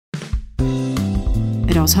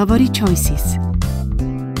Rozhovory Choices.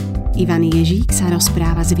 Ivan Ježík sa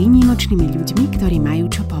rozpráva s výnimočnými ľuďmi, ktorí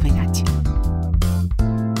majú čo povedať.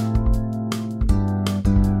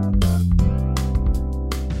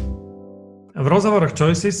 V rozhovoroch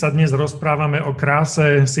Choices sa dnes rozprávame o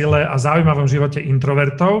kráse, sile a zaujímavom živote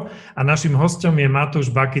introvertov a naším hosťom je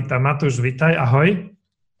Matúš Bakita. Matúš, vitaj, ahoj.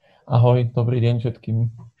 Ahoj, dobrý deň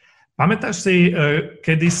všetkým. Pamätáš si,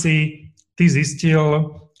 kedy si ty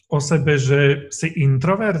zistil o sebe, že si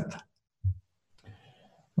introvert?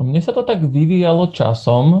 No, mne sa to tak vyvíjalo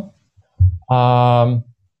časom a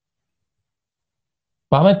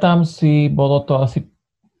pamätám si, bolo to asi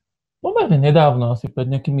pomerne nedávno, asi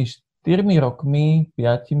pred nejakými 4 rokmi,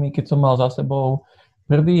 5, keď som mal za sebou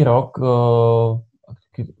prvý rok,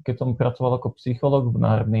 keď som pracoval ako psychológ v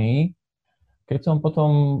Narnii.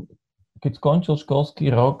 Keď skončil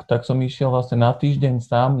školský rok, tak som išiel vlastne na týždeň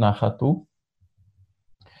sám na chatu.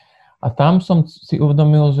 A tam som si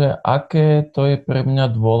uvedomil, že aké to je pre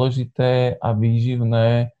mňa dôležité a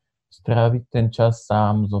výživné stráviť ten čas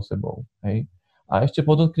sám so sebou. Hej. A ešte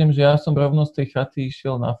podotknem, že ja som rovno z tej chaty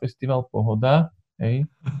išiel na festival Pohoda, hej.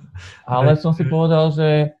 Ale som si povedal,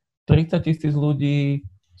 že 30 000 ľudí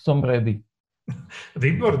som ready.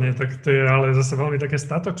 Výborne, tak to je ale zase veľmi také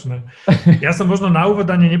statočné. Ja som možno na úvod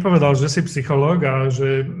ani nepovedal, že si psychológ a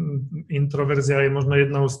že introverzia je možno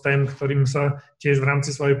jednou z tém, ktorým sa tiež v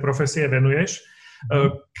rámci svojej profesie venuješ.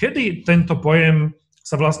 Kedy tento pojem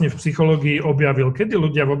sa vlastne v psychológii objavil? Kedy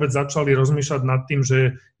ľudia vôbec začali rozmýšľať nad tým,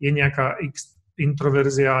 že je nejaká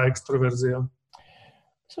introverzia a extroverzia?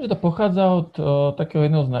 Myslím, že to pochádza od takého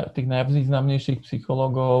jedného z tých najvýznamnejších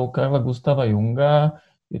psychológov, Carla Gustava Junga.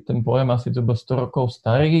 Je ten pojem asi zhruba 100 rokov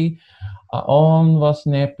starý a on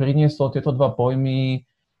vlastne priniesol tieto dva pojmy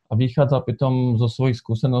a vychádzal pritom zo svojich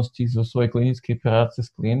skúseností, zo svojej klinickej práce s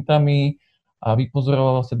klientami a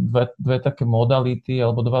vypozoroval vlastne dve také modality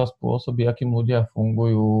alebo dva spôsoby, akým ľudia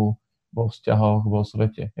fungujú vo vzťahoch vo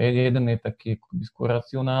svete. Jeden je taký skôr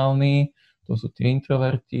racionálny, to sú tí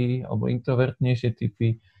introverti alebo introvertnejšie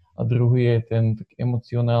typy a druhý je ten taký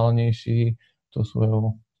emocionálnejší, to sú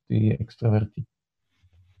tí extroverti.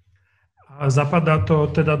 A zapadá to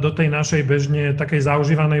teda do tej našej bežne takej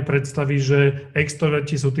zaužívanej predstavy, že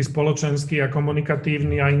extroverti sú tí spoločenskí a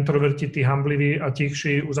komunikatívni a introverti tí hambliví a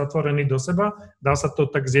tichší, uzatvorení do seba? Dá sa to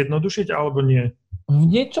tak zjednodušiť alebo nie? V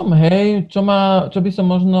niečom hej, čo by som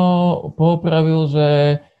možno poopravil, že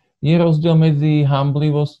je rozdiel medzi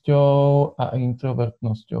hamblivosťou a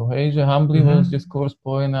introvertnosťou. Hej? Že hamblivosť je skôr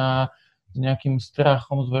spojená s nejakým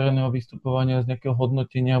strachom z verejného vystupovania, z nejakého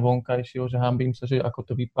hodnotenia vonkajšieho, že hanbím sa, že ako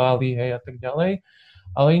to vypáli, hej, a tak ďalej.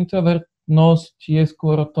 Ale introvertnosť je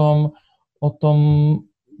skôr o tom,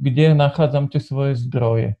 kde nachádzam tie svoje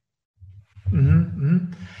zdroje.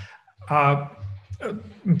 A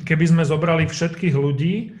keby sme zobrali všetkých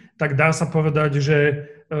ľudí, tak dá sa povedať, že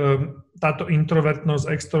táto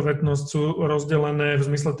introvertnosť, extrovertnosť sú rozdelené v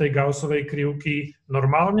zmysle tej Gaussovej krivky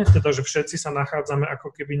normálne, teda že všetci sa nachádzame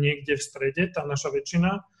ako keby niekde v strede, tá naša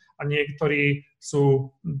väčšina, a niektorí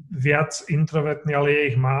sú viac introvertní, ale je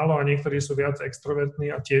ich málo, a niektorí sú viac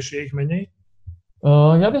extrovertní a tiež je ich menej?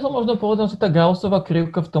 Ja by som možno povedal, že tá Gaussová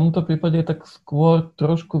krivka v tomto prípade je tak skôr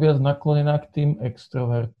trošku viac naklonená k tým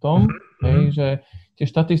extrovertom, hej, že tie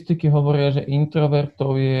štatistiky hovoria, že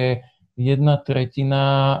introvertov je 1/3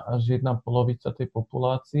 až 1/2 tej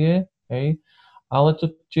populácie, hej. Ale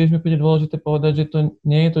to tiež mi príde dôležité povedať, že to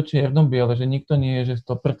nie je to čierno-biele, že nikto nie je že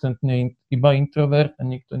 100% iba introvert a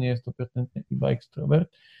nikto nie je 100% iba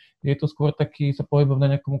extrovert. Je to skôr taký, sa pohybuje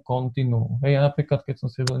na nejakom kontinuu. Hej, ja napríklad, keď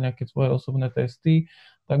som si robil nejaké svoje osobné testy,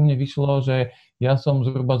 tak mne vyšlo, že ja som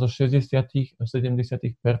zhruba zo 60 až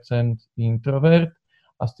 70% introvert,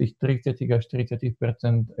 a z tých 30 až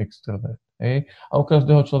 40% extrovert. Hej. A u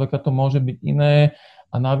každého človeka to môže byť iné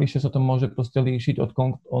a navyše sa to môže proste líšiť od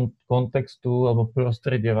kontextu alebo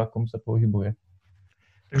prostredia, v akom sa pohybuje.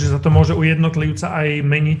 Takže sa to môže u jednotlivca aj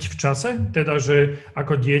meniť v čase? Teda, že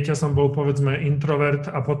ako dieťa som bol, povedzme, introvert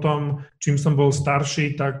a potom, čím som bol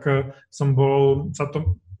starší, tak som bol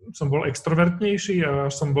extrovertnejší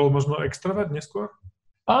a som bol možno extrovert neskôr?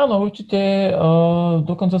 Áno, určite.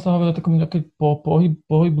 Dokonca sa hovorí o takom nejakej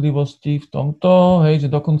pohyblivosti v tomto, hej,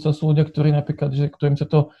 že dokonca sú ľudia, ktorí napríklad, že ktorým sa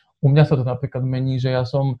to, u mňa sa to napríklad mení, že ja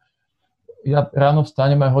ráno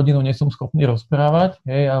vstanem aj hodinu, nie som schopný rozprávať,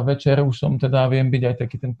 hej, a večer už som teda, viem byť aj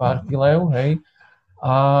taký ten party lev, hej.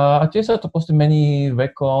 A tiež sa to proste mení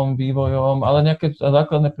vekom, vývojom, ale nejaké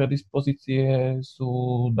základné predispozície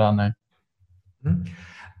sú dané.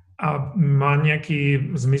 A má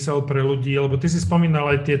nejaký zmysel pre ľudí, lebo ty si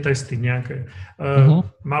spomínal aj tie testy nejaké.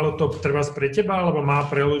 Malo to treba pre teba, alebo má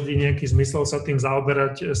pre ľudí nejaký zmysel sa tým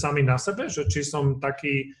zaoberať sami na sebe, že či som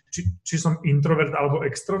taký, či som introvert alebo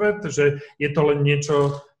extrovert, že je to len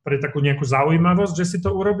niečo pre takú nejakú zaujímavosť, že si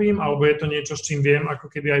to urobím, alebo je to niečo, s čím viem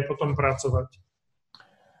ako keby aj potom pracovať?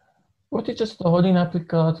 Určite sa to hodí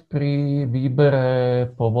napríklad pri výbere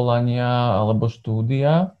povolania alebo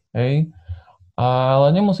štúdia, hej. Ale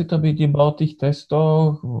nemusí to byť iba o tých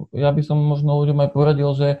testoch. Ja by som možno ľuďom aj poradil,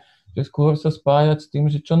 že skôr sa spájať s tým,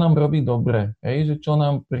 že čo nám robí dobre, hej, že čo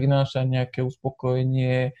nám prináša nejaké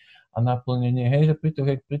uspokojenie a naplnenie, hej, že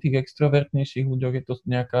pri tých extrovertnejších ľuďoch je to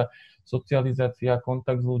nejaká socializácia,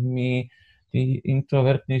 kontakt s ľuďmi, tí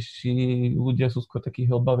introvertnejší ľudia sú skôr takí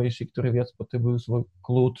hlbavejší, ktorí viac potrebujú svoj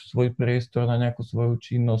kľud, svoj priestor na nejakú svoju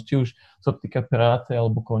činnosť, či už sa týka práce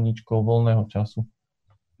alebo koníčkov, voľného času.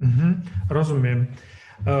 Rozumiem.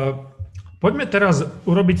 Poďme teraz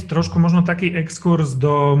urobiť trošku možno taký exkurs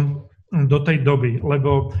do tej doby,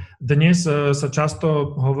 lebo dnes sa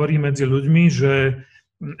často hovorí medzi ľuďmi, že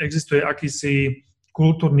existuje akýsi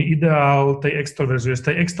kultúrny ideál tej extroverzie. Z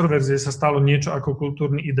tej extroverzie sa stalo niečo ako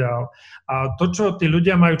kultúrny ideál. A to, čo tí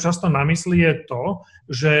ľudia majú často na mysli, je to,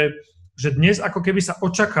 že dnes ako keby sa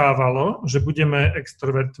očakávalo, že budeme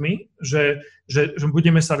extrovertmi, že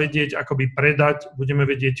budeme sa vedieť akoby predať, budeme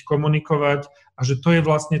vedieť komunikovať a že to je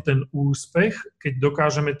vlastne ten úspech, keď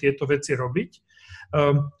dokážeme tieto veci robiť.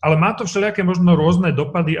 Ale má to všelijaké možno rôzne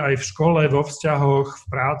dopady aj v škole, vo vzťahoch, v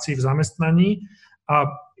práci, v zamestnaní. A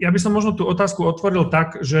ja by som možno tú otázku otvoril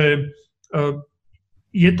tak, že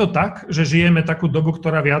je to tak, že žijeme takú dobu,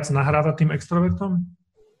 ktorá viac nahráva tým extrovertom?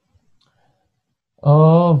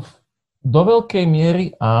 Do veľkej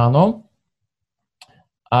miery áno,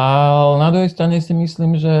 ale na druhej strane si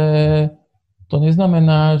myslím, že to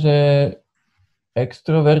neznamená, že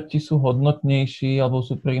extroverti sú hodnotnejší alebo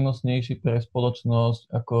sú prínosnejší pre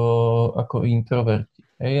spoločnosť ako introverti.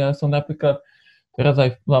 Hej, ja som napríklad teraz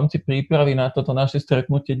aj v rámci prípravy na toto naše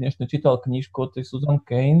stretnutie dnešné čítal knižku od tej Susan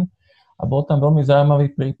Cain a bol tam veľmi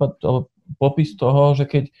zaujímavý prípad, popis toho, že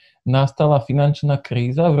keď nastala finančná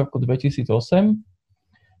kríza v roku 2008,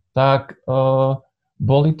 tak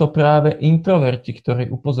boli to práve introverti,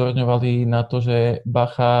 ktorí upozorňovali na to, že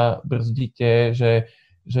bacha, brzdite, že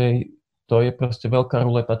to je proste veľká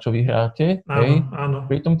ruleta, čo vyhráte. Áno.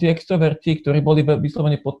 Pritom tí extroverti, ktorí boli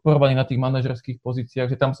vyslovene podporovaní na tých manažerských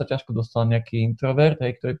pozíciách, že tam sa ťažko dostal nejaký introvert,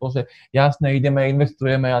 hej, ktorý povedal, že jasné, ideme,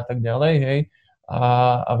 investujeme a tak ďalej, hej,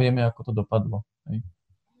 a vieme, ako to dopadlo. Hej.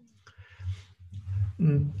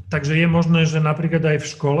 Takže je možné, že napríklad aj v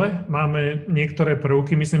škole máme niektoré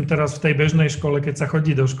prvky, myslím teraz v tej bežnej škole, keď sa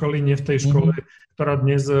chodí do školy, nie v tej škole, ktorá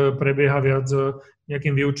dnes prebieha viac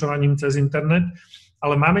nejakým vyučovaním cez internet,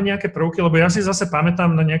 ale máme nejaké prvky, lebo ja si zase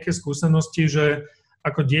pamätám na nejaké skúsenosti, že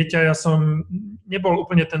ako dieťa ja som nebol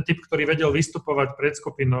úplne ten typ, ktorý vedel vystupovať pred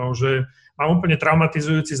skupinou, že mám úplne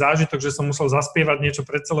traumatizujúci zážitok, že som musel zaspievať niečo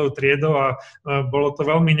pred celou triedou a bolo to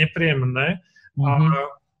veľmi nepríjemné.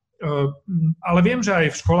 Ale viem, že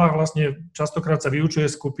aj v školách vlastne častokrát sa vyučuje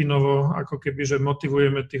skupinovo, ako keby, že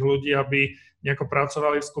motivujeme tých ľudí, aby nejako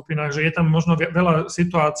pracovali v skupinách, že je tam možno veľa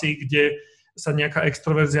situácií, kde sa nejaká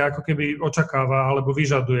extroverzia ako keby očakáva alebo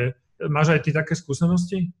vyžaduje. Máš aj ty také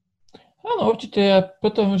skúsenosti? Áno, určite. Ja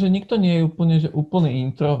preto, že nikto nie je úplný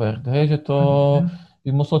introvert, hej, že to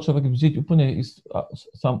by musel človek žiť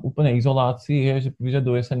úplne izolácii, hej, že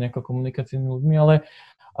vyžaduje sa nejaká komunikácia s ľuďmi,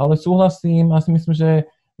 ale súhlasím a si myslím, že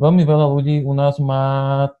veľmi veľa ľudí u nás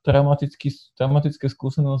má traumatické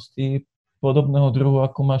skúsenosti podobného druhu,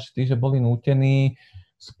 ako máš ty, že boli nútení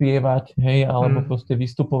spievať, hej, alebo proste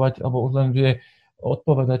vystupovať, alebo už len, že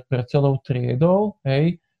odpovedať pre celou triedou,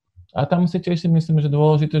 hej. A tam si tiež si myslím, že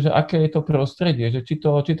dôležité, že aké je to prostredie, že či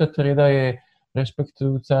tá trieda je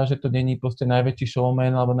rešpektujúca, že to není proste najväčší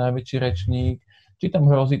showman alebo najväčší rečník, či tam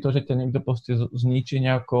hrozí to, že ťa niekto proste zničí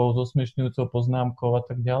nejakou zosmiešňujúcou poznámkou a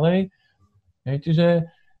tak ďalej. Hej, čiže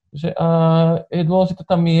je dôležitá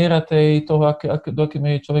tá miera toho, do akej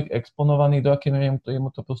miery je človek exponovaný, do akej miery je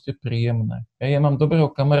mu to proste príjemné. Ja mám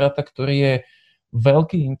dobrého kamaráta, ktorý je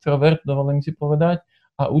veľký introvert, dovolím si povedať,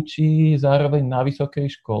 a učí zároveň na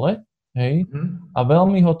vysokej škole, hej, a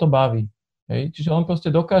veľmi ho to baví. Hej. Čiže on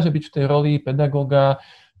proste dokáže byť v tej roli pedagóga,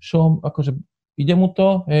 akože ide mu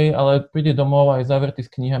to, hej, ale príde domov a je zavretý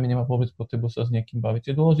s knihami, nemá vôbec potrebu sa s niekým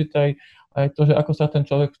baviť. Je dôležité aj to, že ako sa ten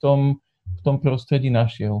človek v tom prostredí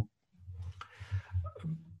našiel.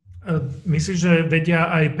 Myslíš, že vedia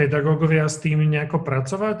aj pedagógovia s tým nejako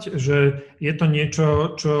pracovať? Že je to niečo,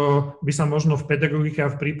 čo by sa možno v pedagogike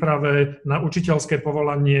a v príprave na učiteľské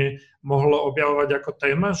povolanie mohlo objavovať ako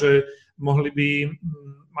téma? Že mohli by,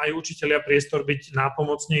 majú učitelia priestor byť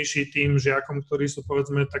nápomocnejší tým žiakom, ktorí sú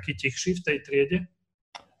povedzme takí tichší v tej triede?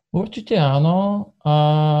 Určite áno a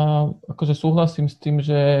akože súhlasím s tým,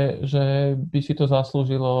 že by si to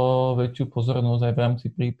zaslúžilo väčšiu pozornosť aj v rámci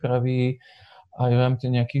prípravy, aj v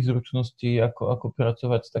rámci nejakých zručností, ako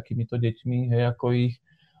pracovať s takýmito deťmi, hej, ako ich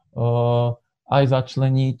aj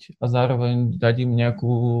začleniť a zároveň dať im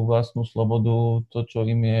nejakú vlastnú slobodu, to, čo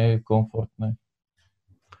im je komfortné.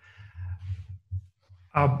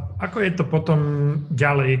 A ako je to potom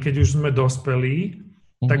ďalej, keď už sme dospelí,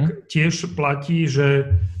 tak tiež platí,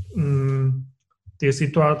 že tie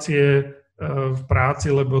situácie v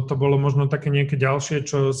práci, lebo to bolo možno také nejaké ďalšie,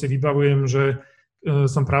 čo si vybavujem, že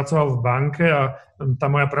som pracoval v banke a tá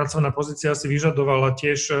moja pracovná pozícia si vyžadovala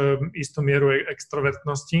tiež istú mieru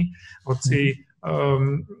extrovertnosti, hoci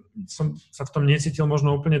som sa v tom necítil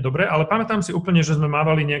možno úplne dobre, ale pamätám si úplne, že sme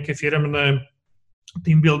mávali nejaké firemné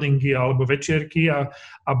team buildingy alebo večierky a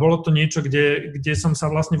bolo to niečo, kde som sa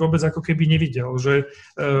vlastne vôbec ako keby nevidel, že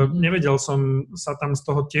nevedel som sa tam z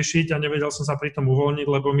toho tešiť a nevedel som sa pri tom uvoľniť,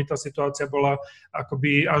 lebo mi tá situácia bola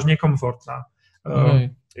akoby až nekomfortná.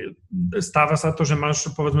 Stáva sa to, že máš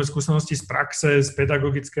povedzme skúsenosti z praxe, z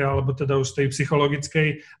pedagogickej alebo teda už z tej psychologickej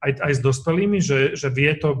aj s dospelými, že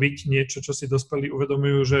vie to byť niečo, čo si dospelí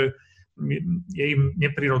uvedomujú, že je im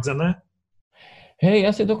neprirodzené? Hej,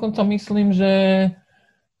 ja si dokonca myslím, že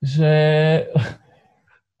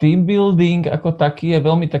team building ako taký je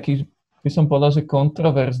veľmi taký, by som povedal, že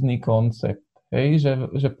kontroverzný koncept. Hej,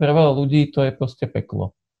 že pre veľa ľudí to je proste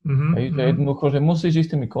peklo. Hej, že jednoducho, že musíš ísť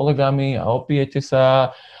s tými kolegami a opijete sa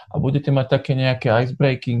a budete mať také nejaké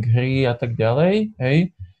icebreaking hry a tak ďalej.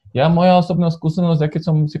 Hej. Moja osobná skúsenosť, keď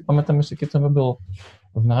som si pamätám ešte, keď som robil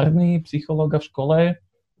v Narni psychológa v škole,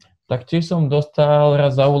 tak tiež som dostal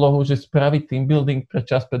raz za úlohu, že spraviť team building pre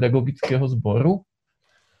časť pedagogického zboru.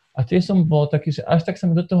 A tiež som bol taký, že až tak sa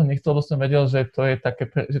mi do toho nechcel, lebo som vedel, že to je také,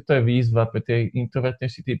 že to je výzva pre tie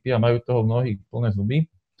introvertnejšie typy a majú toho mnohí plné zuby.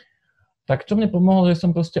 Tak čo mne pomohlo, že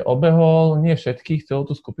som proste obehol nie všetkých, celú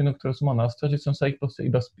tú skupinu, ktorú som mal na stole, že som sa ich proste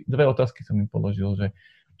iba dve otázky som im položil, že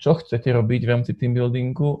čo chcete robiť v rámci team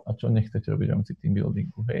buildingu a čo nechcete robiť v rámci team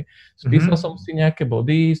buildingu, hej. Spísal som si nejaké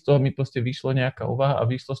body, z toho mi proste vyšlo nejaká úvaha a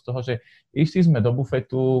vyšlo z toho, že išli sme do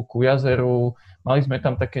bufetu, ku jazeru, mali sme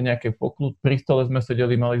tam také nejaké poklud, pri stole sme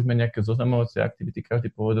sedeli, mali sme nejaké zoznamovacie aktivity, každý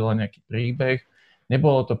povedal nejaký príbeh.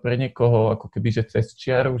 Nebolo to pre niekoho ako keby, že cez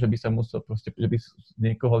čiaru, že by sa musel proste, že by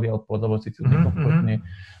niekoho lial pod, lebo cítil nekomfortne.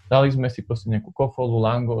 Dali sme si proste nejakú kofolu,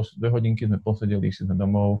 langoš, 2 hodinky sme posedeli, išli sme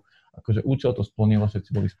domov. Akože účel to splnilo,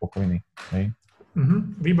 všetci boli spokojní. Hej.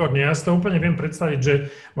 Výborne, ja si to úplne viem predstaviť,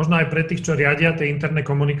 že možno aj pre tých, čo riadia tie interné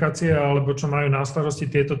komunikácie alebo čo majú na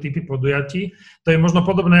starosti tieto typy podujatí, to je možno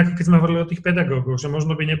podobné, ako keď sme hovorili o tých pedagógoch, že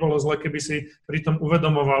možno by nebolo zle, keby si pri tom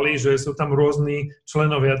uvedomovali, že sú tam rôzni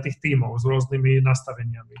členovia tých tímov s rôznymi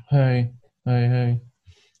nastaveniami. Hej.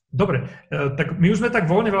 Dobre, tak my už sme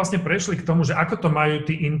tak voľne vlastne prešli k tomu, že ako to majú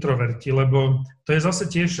tí introverti, lebo to je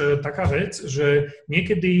zase tiež taká vec, že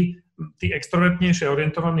niekedy tí extrovertnejšie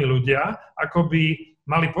orientovaní ľudia akoby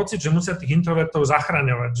mali pocit, že musia tých introvertov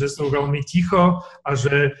zachraňovať, že sú veľmi ticho a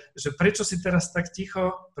že prečo si teraz tak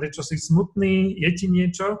ticho, prečo si smutný, je ti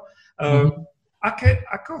niečo.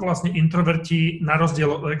 Ako vlastne introverti na rozdiel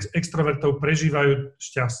od extrovertov prežívajú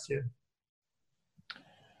šťastie?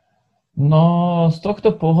 No, z tohto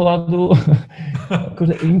pohľadu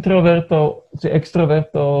akože introvertov, či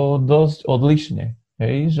extrovertov dosť odlišne.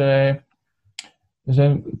 Hej, že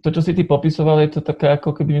to, čo si ty popisoval, je to také,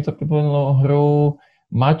 ako keby mi to pripomínalo hru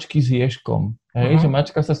mačky s ježkom. Hej, že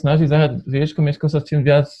mačka sa snaží zahrať s ježkom, ježko sa s tým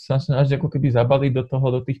viac sa snaží ako keby zabaliť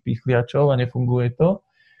do tých pichliačov a nefunguje to.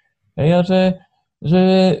 Hej, a že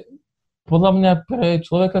podľa mňa pre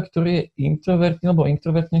človeka, ktorý je introvertný alebo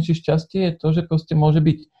introvertnejší, šťastie je to, že proste môže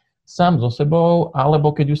byť sám so sebou,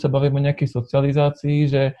 alebo keď už sa bavíme o nejakej socializácii,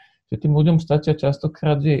 že tým ľuďom stačia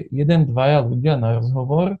častokrát, že 1-2 ľudia na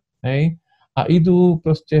rozhovor, hej, a idú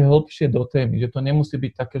proste hĺbšie do témy, že to nemusí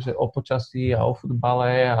byť také, že o počasí a o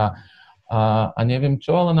futbale a neviem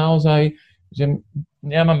čo, ale naozaj, že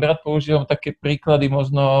ja mám rád, používam také príklady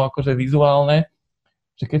možno akože vizuálne,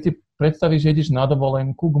 že keď si predstavíš, že ideš na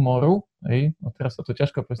dovolenku k moru, hej, no teraz sa to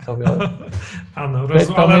ťažko predstavuje, áno,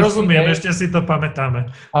 ale rozumiem, ešte si to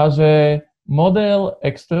pamätáme. A že model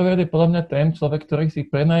extrovert je podľa mňa ten človek, ktorý si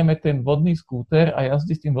prenajme ten vodný skúter a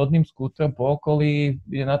jazdí s tým vodným skúterom po okolí,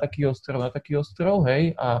 je na taký ostrov,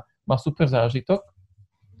 hej, a má super zážitok.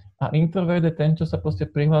 A introvert je ten, čo sa proste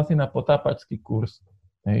prihlási na potápačský kurz.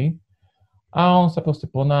 Hej? A on sa proste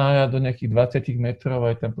ponára do nejakých 20 metrov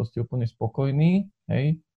a je tam proste úplne spokojný.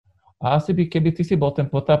 Hej? A asi by, keby ty si bol ten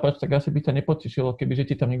potápač, tak asi by ťa nepotešilo, keby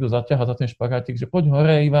že ti tam niekto zaťahá za ten špagátik, že poď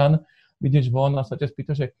hore, Ivan, ideš von a sa ťa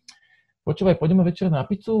spýta, že počúvaj, pôjdeme večer na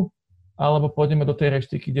pizzu? Alebo pôjdeme do tej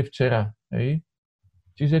reštiky, kde včera. Hej?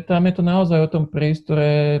 Čiže tam je to naozaj o tom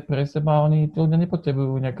priestore pre seba, oni tí ľudia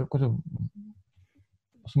nepotrebujú nejak akože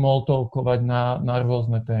smalltalkovať na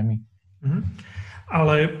rôzne témy.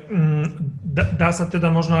 Ale dá sa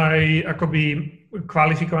teda možno aj akoby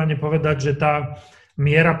kvalifikovane povedať, že tá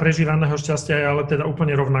miera prežívaného šťastia je ale teda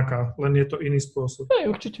úplne rovnaká, len je to iný spôsob.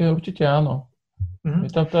 Určite áno.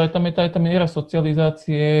 Tam je tá miera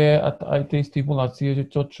socializácie a aj tej stimulácie, že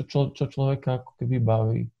čo človeka ako keby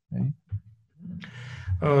baví.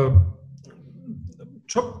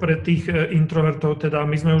 Čo pre tých introvertov, teda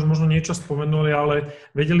my sme už možno niečo spomenuli, ale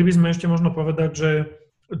vedeli by sme ešte možno povedať, že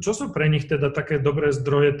čo sú pre nich teda také dobré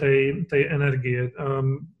zdroje tej energie?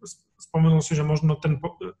 Spomenul si, že možno ten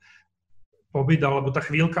pobyt alebo tá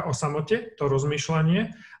chvíľka o samote, to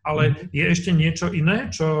rozmýšľanie, ale je ešte niečo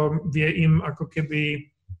iné, čo vie im ako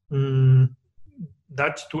keby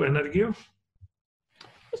dať tú energiu?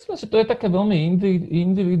 Myslím, že to je taká veľmi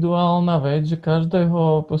individuálna vec, že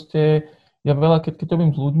každého proste, ja veľa, keď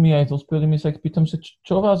robím s ľuďmi aj so dospelými, sa ich pýtam, že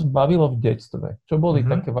čo vás bavilo v detstve? Čo boli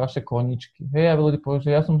také vaše koničky? Hej, a ľudia povedia,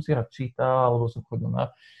 že ja som si rád čítal, alebo som chodil na...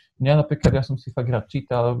 Mňa napríklad, ja som si fakt rád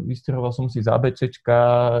čítal, vystiroval som si z ABCčka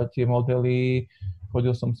tie modely,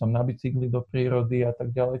 chodil som sa na bicykli do prírody a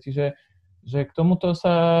tak ďalej. Čiže že k tomuto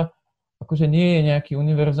sa, akože nie je nejaký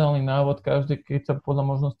univerzálny návod, každý, keď sa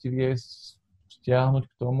podľa možnosti vie stiahnuť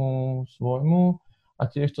k tomu svojmu a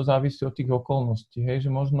tiež to závisí od tých okolností. Hej? Že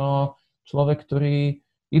možno človek, ktorý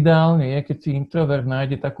ideálne je, keď si introvert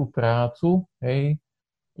nájde takú prácu, hej,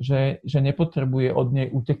 že nepotrebuje od nej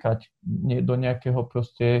utekať do nejakého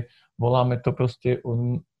proste, voláme to proste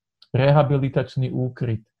rehabilitačný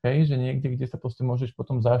úkryt, hej, že niekde, kde sa proste môžeš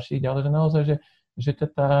potom zašiť, ale že naozaj, že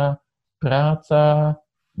tá práca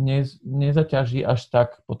nezaťaží až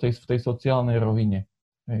tak v tej sociálnej rovine,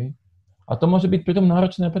 hej. A to môže byť pritom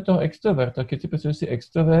náročné pre toho extroverta. Keď si predstavíš, že si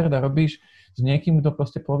extrovert a robíš s niekým, kto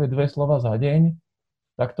proste povie 2 slova za deň,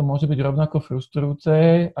 tak to môže byť rovnako frustrujúce,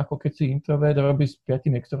 ako keď si introvert a robíš s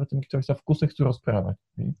 5 extrovertami, ktorí sa v kuse chcú rozprávať.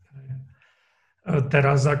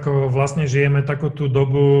 Teraz ako vlastne žijeme takú tú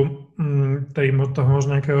dobu toho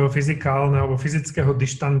možno nejakého fyzikálneho alebo fyzického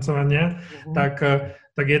dištancovania, tak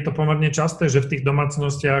je to pomerne časté, že v tých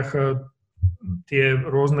domácnostiach tie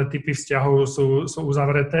rôzne typy vzťahov sú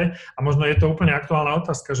uzavreté a možno je to úplne aktuálna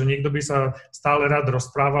otázka, že niekto by sa stále rád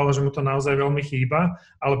rozprával, že mu to naozaj veľmi chýba,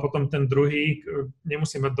 ale potom ten druhý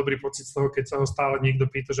nemusí mať dobrý pocit z toho, keď sa ho stále niekto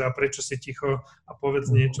pýta, že a prečo si ticho a povedz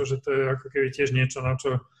niečo, že to je ako keby tiež niečo, na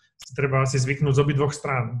čo si treba asi zvyknúť z obidvoch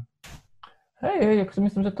strán. Hej, ja si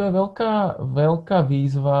myslím, že to je veľká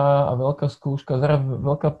výzva a veľká skúška,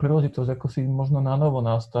 veľká príležitosť, ako si možno na novo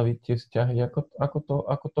nastaviť tie vzťahy,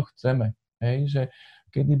 ako to chceme. Hej, že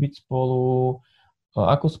kedy byť spolu,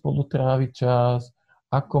 ako spolu tráviť čas,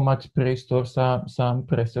 ako mať priestor sám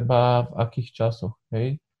pre seba, v akých časoch,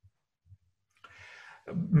 hej?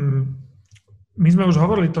 My sme už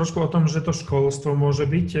hovorili trošku o tom, že to školstvo môže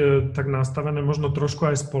byť tak nastavené, možno trošku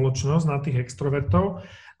aj spoločnosť na tých extrovertov,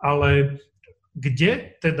 ale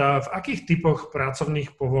kde teda, v akých typoch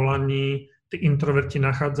pracovných povolaní tí introverti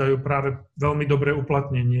nachádzajú práve veľmi dobré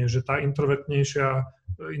uplatnenie, že tá introvertnejšia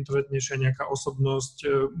nejaká osobnosť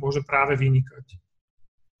môže práve vynikať?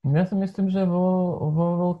 Ja si myslím, že vo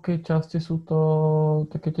veľkej časti sú to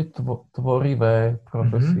také tie tvorivé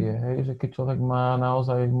profesie, hej? Že keď človek má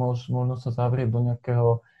naozaj možno sa zavrieť do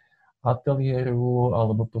nejakého ateliéru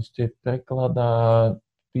alebo proste prekladá,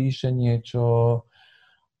 píše niečo,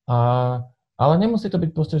 ale nemusí to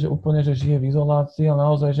byť proste, že úplne, že žije v izolácii, ale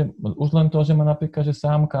naozaj, že už len to, že má napríklad, že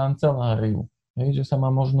sám kanceláriu, hej? Že sa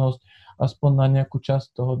má možnosť aspoň na nejakú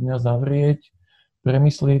časť toho dňa zavrieť,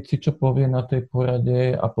 premyslieť si, čo povie na tej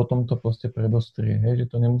porade a potom to proste predostrie. Hej?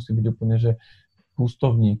 Že to nemusí byť úplne, že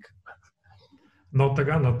pustovník. No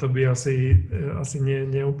tak áno, to by asi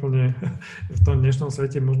nie úplne v tom dnešnom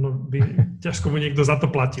svete, možno by ťažko mu niekto za to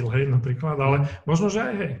platil, hej, napríklad, ale možno, že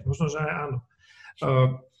aj áno.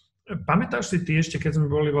 Pamätáš si ty ešte, keď sme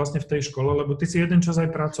boli vlastne v tej škole, lebo ty si jeden čas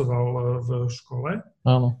aj pracoval v škole.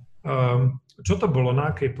 Áno. Čo to bolo,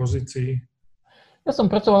 na akej pozícii? Ja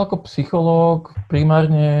som pracoval ako psychológ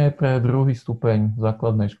primárne pre 2. stupeň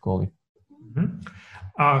základnej školy.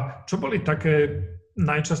 A čo boli také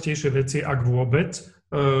najčastejšie veci, ak vôbec,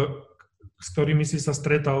 s ktorými si sa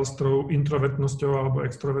stretal s tou introvertnosťou alebo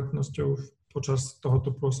extrovertnosťou počas tohoto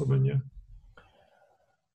pôsobenia?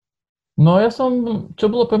 No čo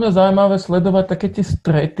bolo pre mňa zaujímavé sledovať také tie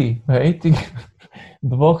strety, hej, tých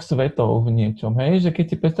dvoch svetov v niečom, hej, že keď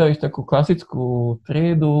si predstavíš takú klasickú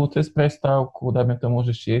triedu cez prestávku, dajme tomu,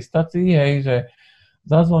 že šiestaci, hej, že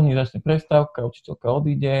zazvoní, začne prestávka, učiteľka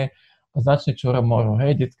odíde a začne čoro-moro,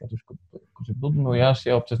 hej, decka trošku akože blbnú,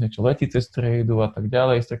 jašia, občas niečo letí cez triedu a tak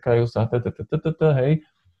ďalej, strkajú sa, hej,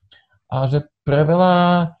 a že pre veľa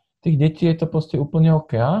tých detí je to proste úplne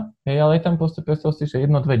OK, hej, ale je tam proste, predstav si, že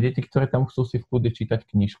 1-2 deti, ktoré tam chcú si v kľude čítať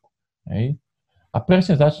knižku, hej. A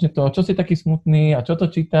presne začne to, čo si taký smutný a čo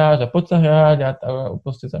to čítáš a poď sa hrať a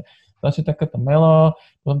proste sa začne takéto melo,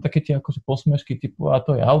 potom také tie akože posmešky typu a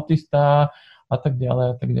to je autista a tak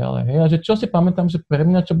ďalej, hej. A že čo si pamätám, že pre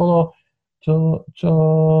mňa,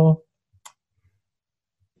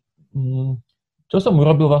 čo som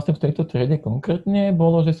urobil vlastne v tejto triede konkrétne,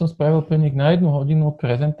 bolo, že som spravil pre nich na 1 hodinu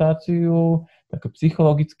prezentáciu, také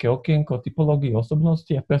psychologické okienko o typológii osobnosti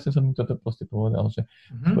a presne som im toto proste povedal, že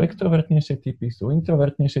sú extrovertnejšie typy, sú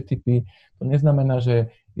introvertnejšie typy. To neznamená,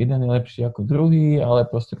 že jeden je lepší ako druhý, ale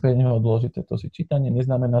proste pre neho dôležité to si čítanie.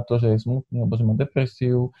 Neznamená to, že je smutný alebo že má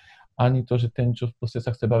depresiu, ani to, že ten, čo proste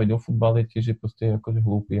sa chce baviť o futbale, tiež je proste akože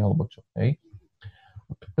hlúpy alebo čo, hej.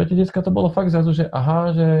 Pre tie decka to bolo fakt zrazu, že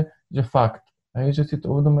aha, že fakt. Hej, že si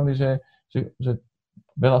to uvedomili, že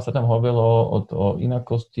veľa sa tam hovorilo o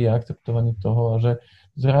inakosti a akceptovaní toho a že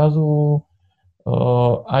zrazu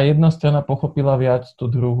aj jedna strana pochopila viac tú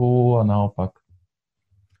druhú a naopak.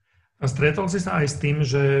 A stretol si sa aj s tým,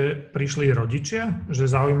 že prišli rodičia? Že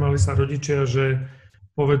zaujímali sa rodičia, že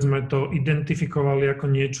povedzme to identifikovali ako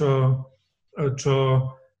niečo, čo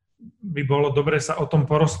by bolo dobre sa o tom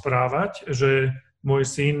porozprávať, že môj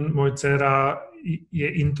syn, môj dcera je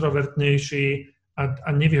introvertnejší a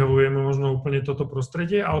nevyhovuje mu možno úplne toto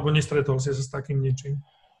prostredie, alebo nestretol si sa s takým niečím?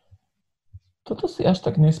 Toto si až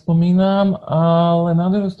tak nespomínam, ale na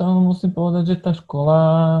druhú stranu musím povedať, že tá škola,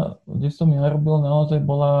 kde som ja robil, naozaj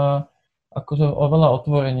bola akože oveľa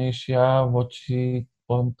otvorenejšia voči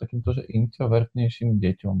takýmto, že introvertnejším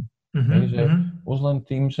deťom. Takže už len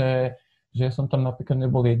tým, že som tam napríklad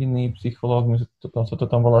nebol jediný psychológ, sa to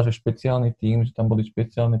tam volá, že špeciálny tím, že tam boli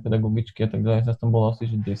špeciálne pedagogičky a tak ďalej, nás tam bolo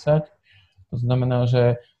asi že 10. To znamená,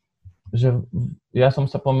 že ja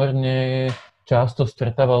som sa pomerne často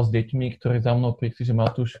stretával s deťmi, ktorí za mnou prišli, že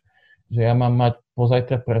Matúš, že ja mám mať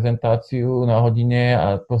pozajtra prezentáciu na hodine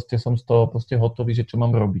a proste som z toho proste hotový, že čo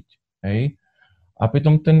mám robiť, hej. A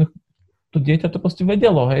pritom to dieťa to proste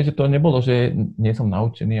vedelo, hej, že to nebolo, že nie som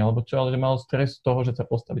naučený alebo čo, ale že mal stres z toho, že sa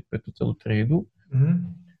postaviť pre tú celú triedu.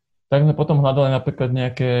 Tak sme potom hľadali napríklad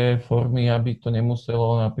nejaké formy, aby to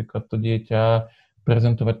nemuselo napríklad to dieťa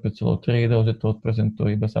prezentovať pre celou triedou, že to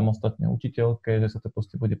odprezentuje iba samostatne učiteľke, že sa to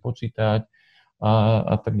proste bude počítať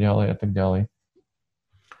a tak ďalej a tak ďalej.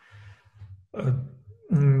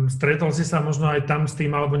 Stretol si sa možno aj tam s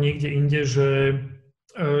tým alebo niekde inde,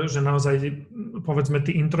 že naozaj, povedzme,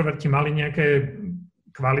 tí introverti mali nejaké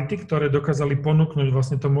kvality, ktoré dokázali ponúknuť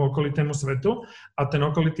vlastne tomu okolitému svetu a ten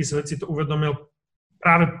okolitý svet si to uvedomil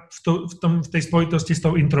práve v tej spojitosti s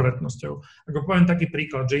tou introvertnosťou. Ako poviem taký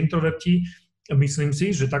príklad, že introverti, myslím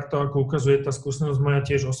si, že takto ako ukazuje tá skúsenosť moja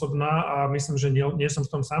tiež osobná a myslím, že nie som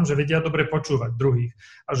v tom sám, že vedia dobre počúvať druhých.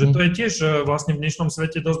 A že to je tiež vlastne v dnešnom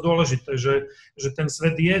svete dosť dôležité, že ten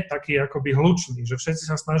svet je taký akoby hlučný, že všetci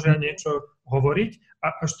sa snažia niečo hovoriť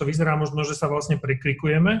a až to vyzerá možno, že sa vlastne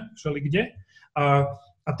prekrikujeme všelikde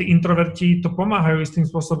a tí introverti to pomáhajú istým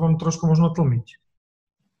spôsobom trošku možno tlmiť.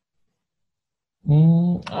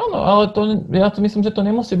 Áno, ale ja to myslím, že to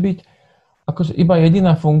nemusí byť akože iba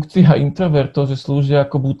jediná funkcia introvertov, že slúžia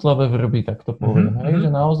ako bútlavé vrby, tak to poviem. Hej? Že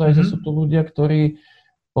naozaj, že sú tu ľudia, ktorí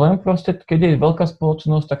len proste, keď je veľká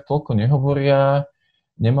spoločnosť, tak toľko nehovoria,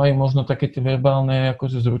 nemajú možno také tie verbálne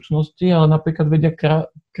akože zručnosti, ale napríklad vedia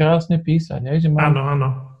krásne písať. Hej? Že mám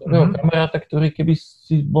kamaráta, ktorý keby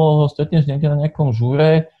si stretneš niekde na nejakom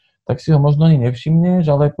žúre, tak si ho možno ani nevšimneš,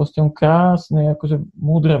 ale proste on krásne, akože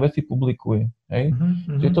múdre veci publikuje. Hej?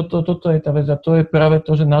 Čiže toto je tá vec a to je práve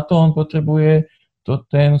to, že na to on potrebuje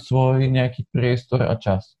ten svoj nejaký priestor a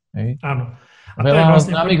čas. Hej? Áno. Veľa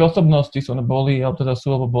známych osobností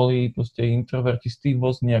boli proste introverti, Steve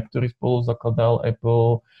Wozniak, ktorý spolu zakladal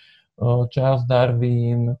Apple, Charles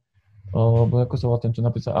Darwin, ako sa volá ten, čo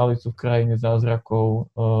napísal Alicu v krajine zázrakov,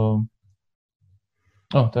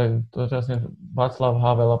 to je vlastne Václav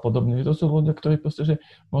Havel a podobne. To sú ľudia, ktorí proste, že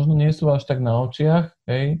možno nie sú až tak na očiach,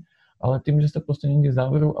 hej, ale tým, že sa proste niekde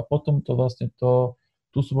zavrú a potom to vlastne tú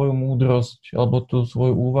svoju múdrosť, alebo tú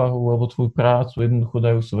svoju úvahu, alebo svoju prácu jednoducho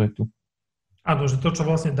dajú svetu. Áno, že to, čo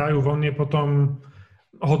vlastne dajú von, je potom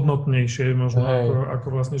hodnotnejšie možno,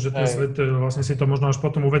 ako vlastne, že ten svet vlastne si to možno až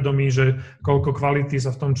potom uvedomí, že koľko kvality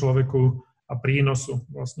sa v tom človeku a prínosu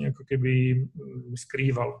vlastne ako keby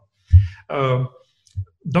skrývalo.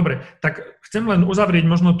 Dobre, tak chcem len uzavrieť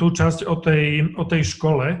možno tú časť o tej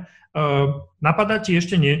škole. Napadá ti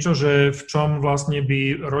ešte niečo, že v čom vlastne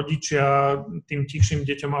by rodičia tým tichším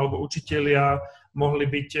deťom alebo učitelia mohli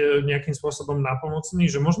byť nejakým spôsobom nápomocní?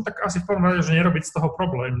 Že možno tak asi v prvom rade, že nerobiť z toho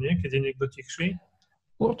problém, nie? Keď je niekto tichší?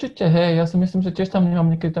 Určite, hej, ja si myslím, že tiež tam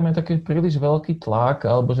nemám niekedy tam je taký príliš veľký tlak,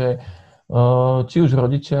 alebo že či už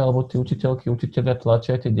rodičia, alebo tí učiteľky, učiteľia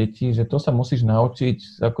tlačia tie deti, že to sa musíš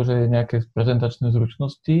naučiť, akože nejaké prezentačné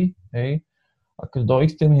zručnosti, hej, ako do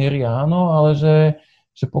istej miery áno, ale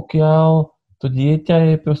že pokiaľ to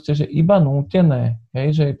dieťa je proste, že iba nútené,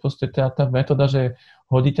 hej, že je proste tá metóda, že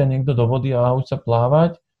hodí ťa niekto do vody a nauč sa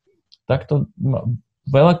plávať, tak to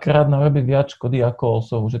veľakrát narobí viac škody ako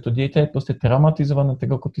osohu, že to dieťa je proste traumatizované, tak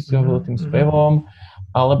ako ty si hovoril tým spevom,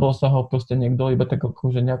 alebo sa ho proste niekto iba tak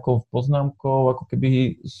akože nejakou poznámkou ako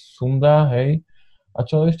keby sundá, hej. A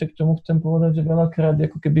čo ešte k tomu chcem povedať, že veľakrát je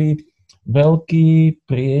ako keby veľký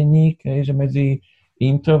prienik, hej, že medzi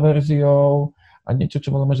introverziou a niečo, čo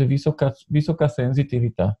voláme, že vysoká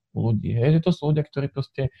senzitivita u ľudí, hej, že to sú ľudia, ktorí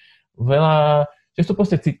proste že sú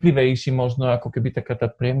proste citlivejší možno ako keby taká tá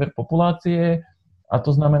priemer populácie. A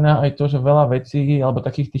to znamená aj to, že veľa vecí, alebo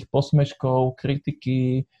takých tých posmeškov,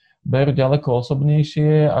 kritiky berú ďaleko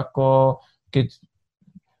osobnejšie, ako keď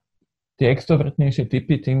tie extrovertnejšie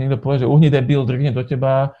typy, tým niekto povie, že uhni debil, drgne do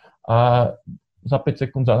teba a za 5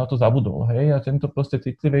 sekúnd na to zabudol. Hej? A tento proste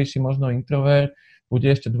citlivejší, možno introvert, bude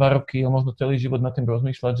ešte 2 roky, a možno celý život nad tým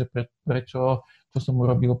rozmýšľať, že prečo, čo som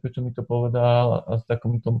urobil, prečo mi to povedal a s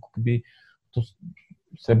takom tomu keby to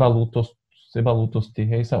sebalútosti,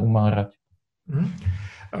 hej, sa umárať.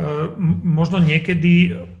 Možno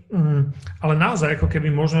niekedy, ale naozaj ako keby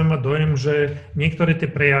môžeme mať dojem, že niektoré tie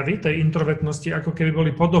prejavy tej introvertnosti ako keby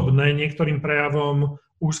boli podobné niektorým prejavom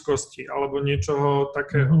úzkosti alebo niečoho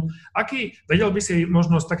takého. Vedel by si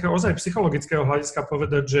možno z takého ozaj psychologického hľadiska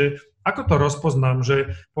povedať, že ako to rozpoznám,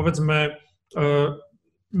 že povedzme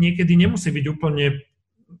niekedy nemusí byť úplne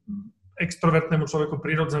extrovertnému človeku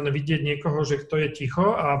prirodzené vidieť niekoho, že kto je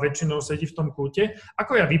ticho a väčšinou sedí v tom kúte.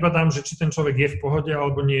 Ako ja vybadám, že či ten človek je v pohode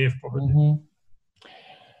alebo nie je v pohode?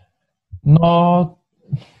 No,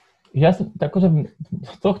 ja takže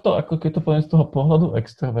z tohto, ako keď to poviem z toho pohľadu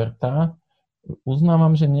extroverta,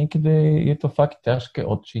 uznávam, že niekedy je to fakt ťažké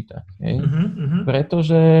odčítať.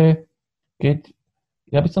 Pretože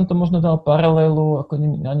ja by som to možno dal paralelu, ako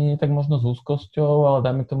ani nie tak možno s úzkosťou, ale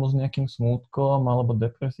dajme tomu s nejakým smútkom alebo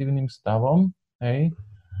depresívnym stavom, hej?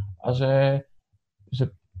 A že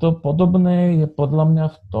to podobné je podľa mňa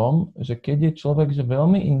v tom, že keď je človek že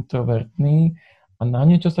veľmi introvertný a na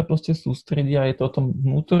niečo sa proste sústredí a je to o tom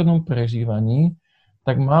vnútornom prežívaní,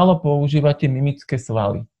 tak málo používa tie mimické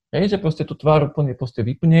svaly. Hej? Že proste tú tvár úplne proste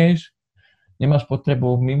vypneš, nemáš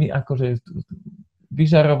potrebu akože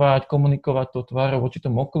vyžarovať, komunikovať tou tvárou voči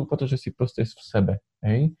tomu okolu, pretože si proste v sebe,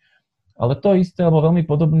 hej. Ale to isté, alebo veľmi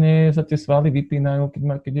podobne sa tie svaly vypínajú,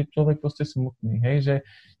 keď je človek proste smutný, hej, že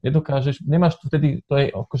nedokážeš, nemáš tu vtedy, to je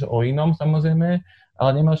akože o inom samozrejme, ale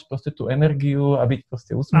nemáš proste tú energiu a byť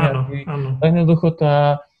proste usmiatý. Jednoducho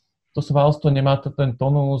to svalstvo nemá ten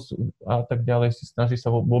tonus a tak ďalej, si snaží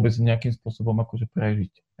sa vôbec nejakým spôsobom akože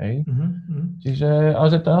prežiť, hej. Čiže, ale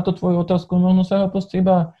že na to tvoju otázku, no sa ho proste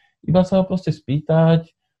iba sa ho proste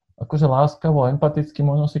spýtať, akože láskavo, empaticky,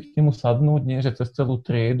 možno si k nemu sadnúť, nie že cez celú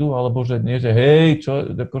triedu, alebo že nie, že hej,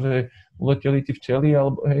 čo, akože uleteli ti včely,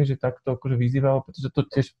 alebo hej, že takto akože vyzýval, pretože to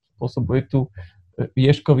tiež spôsobuje tú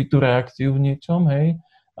ješkovitú reakciu v niečom, hej.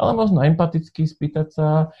 Ale možno empaticky spýtať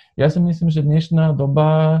sa. Ja si myslím, že dnešná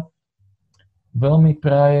doba veľmi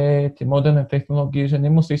praje tie moderné technológie, že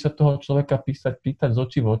nemusíš sa toho človeka pýtať z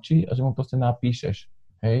očí v oči a že mu proste napíšeš,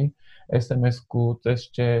 hej. SMS-ku,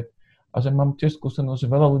 cez chat a že mám tiež skúsenosť,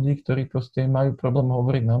 že veľa ľudí, ktorí proste majú problém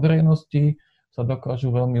hovoriť na verejnosti, sa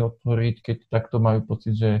dokážu veľmi otvoriť, keď takto majú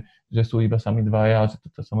pocit, že sú iba sami dvaja a že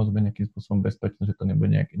to je samozrejme nejakým spôsobom bezpečné, že to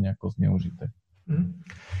nebude nejako zneužité.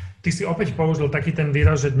 Ty si opäť použil taký ten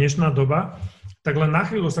výraz, že dnešná doba, tak len na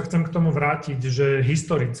chvíľu sa chcem k tomu vrátiť, že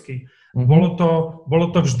historicky. Bolo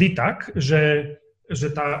to vždy tak, že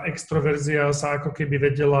tá extroverzia sa ako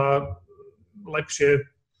keby vedela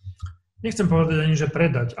lepšie, nechcem povedať ani, že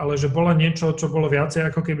predať, ale že bola niečo, čo bolo viacej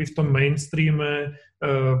ako keby v tom mainstreame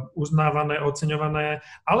uznávané, oceňované,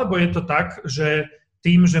 alebo je to tak, že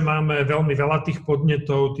tým, že máme veľmi veľa tých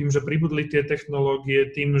podnetov, tým, že pribudli tie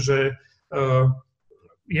technológie, tým, že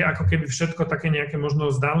je ako keby všetko také nejaké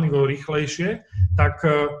možno zdánlivo rýchlejšie, tak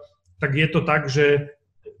tak je to tak, že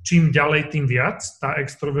čím ďalej, tým viac tá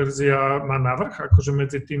extroverzia má navrch, akože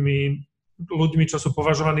medzi tými ľuďmi, čo sú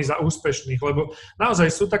považovaní za úspešných, lebo naozaj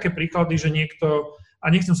sú také príklady, že niekto, a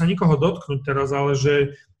nechcem sa nikoho dotknúť teraz, ale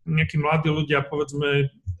že nejakí mladí ľudia, povedzme,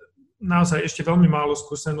 naozaj ešte veľmi málo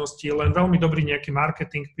skúseností, len veľmi dobrý nejaký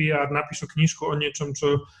marketing, PR, napíšu knižku o niečom,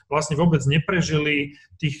 čo vlastne vôbec neprežili,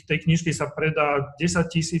 tej knižky sa predá 10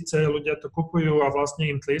 000, ľudia to kupujú a vlastne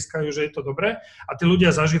im tlieskajú, že je to dobré a tí ľudia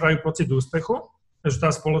zažívajú pocit úspechu, že tá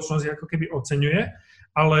spoločnosť ako keby oceňuje,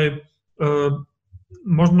 ale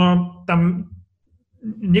možno tam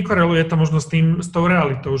nekoreluje to možno s tou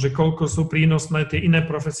realitou, že koľko sú prínosné tie iné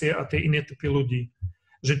profesie a tie iné typy ľudí.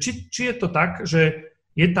 Že či je to tak, že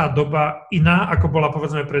je tá doba iná, ako bola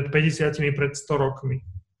povedzme pred 50, pred 100 rokmi?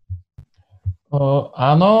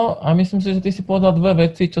 Áno, a myslím si, že ty si povedal dve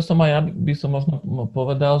veci, čo som aj ja by som možno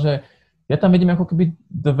povedal, že ja tam vidím ako keby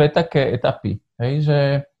dve také etapy. Hej, že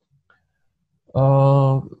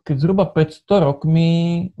keď zhruba pred 100 rokmi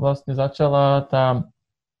vlastne začala tá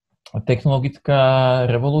technologická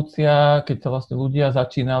revolúcia, keď sa vlastne ľudia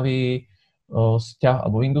začínali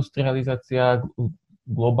alebo industrializácia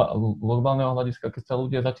globálneho hľadiska, keď sa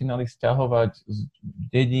ľudia začínali sťahovať z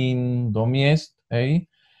dedín do miest, hej,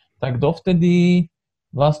 tak dovtedy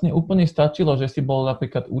vlastne úplne stačilo, že si bol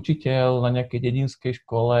napríklad učiteľ na nejakej dedinskej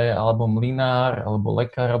škole, alebo mlynár, alebo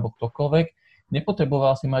lekár, alebo ktokoľvek.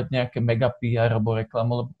 Nepotreboval si mať nejaké mega PR alebo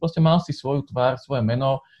reklamu, lebo proste mal si svoju tvár, svoje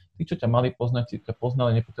meno, tí, čo ťa mali poznať, si to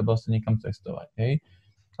poznali, nepotreboval si niekam cestovať, hej.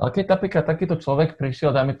 Ale keď napríklad takýto človek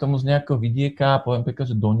prišiel, dajme tomu z nejakého vidieka, poviem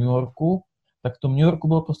príklad, že do New Yorku, tak v tom New Yorku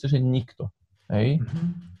bolo proste, že nikto. Hej?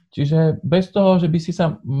 Čiže bez toho, že by si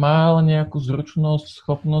sa mal nejakú zručnosť,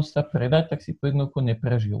 schopnosť sa predať, tak si to jednoducho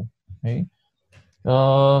neprežil. Hej?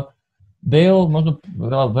 Dale, možno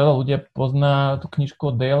veľa ľudia pozná tú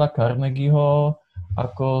knižku od Dalea Carnegieho,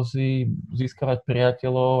 ako si získavať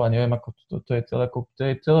priateľov a neviem, ako to je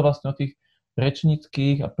celé vlastne o tých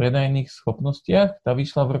rečníckych a predajných schopnostiach. Tá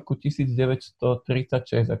vyšla v roku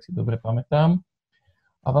 1936, ak si dobre pamätám.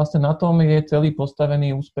 A vlastne na tom je celý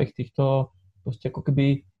postavený úspech týchto, proste ako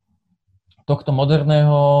keby tohto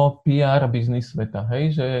moderného PR biznis sveta,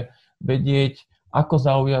 hej, že vedieť, ako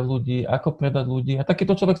zaujať ľudí, ako predať ľudí. A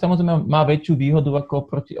takýto človek samozrejme má väčšiu výhodu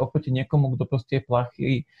ako oproti niekomu, kto proste je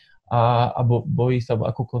plachý a bojí sa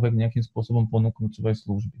akúkoľvek nejakým spôsobom ponúknuť svoje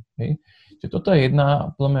služby. Hej. Čiže toto je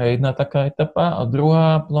jedna taká etapa a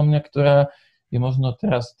druhá, podľa mňa, ktorá je možno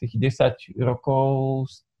teraz tých 10 rokov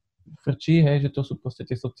frčí, hej, že to sú proste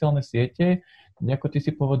tie sociálne siete, kde ako ty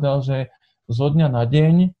si povedal, že zo dňa na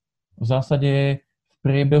deň v zásade v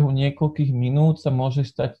priebehu niekoľkých minút sa môže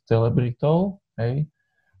stať celebritou, hej,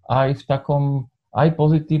 aj v takom, aj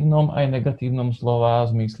pozitívnom, aj negatívnom slova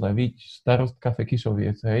zmysle. Víť starostka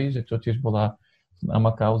Fekyšoviec, hej, že čo tiež bola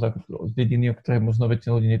známa kauza z dediny, o ktorej možno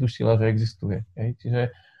väčšina ľudí netušila, že existuje. Hej. Čiže,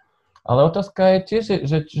 ale otázka je tiež,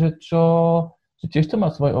 že tiež to má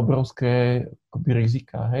svoje obrovské akoby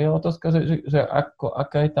rizika. Hej. Otázka, že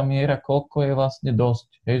aká je tá miera, koľko je vlastne dosť,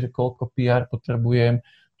 hej, že koľko PR potrebujem,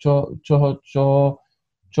 čo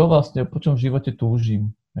vlastne, po čom v živote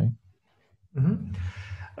túžim. Hej. Uh-huh.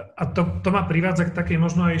 A to ma privádza k takej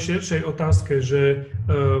možno aj širšej otázke, že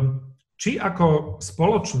či ako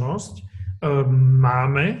spoločnosť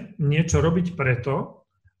máme niečo robiť preto,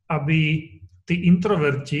 aby tí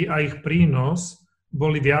introverti a ich prínos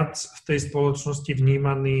boli viac v tej spoločnosti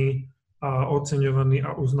vnímaní a oceňovaní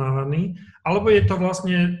a uznávaní, alebo je to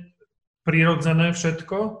vlastne prirodzené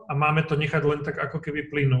všetko a máme to nechať len tak ako keby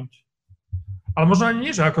plynúť. Ale možno ani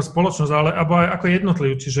nie, že ako spoločnosť, ale aj ako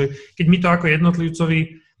jednotlivci. Že keď my to ako jednotlivcovi,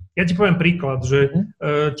 ja ti poviem príklad, že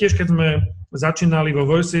tiež keď sme začínali vo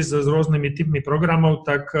Voices s rôznymi typmi programov,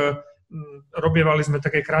 tak robievali sme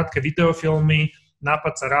také krátke videofilmy,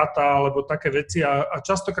 nápad sa ráta, alebo také veci a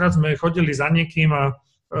častokrát sme chodili za niekým a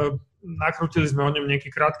nakrútili sme o ňom nejaký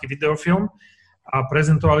krátky videofilm a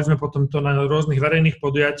prezentovali sme potom to na rôznych verejných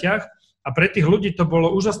podujatiach a pre tých ľudí to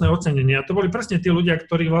bolo úžasné ocenenie a to boli presne tí ľudia,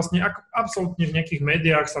 ktorí vlastne absolútne v nejakých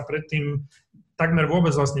médiách sa predtým takmer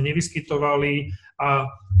vôbec vlastne nevyskytovali a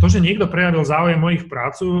to, že niekto prejavil záujem o ich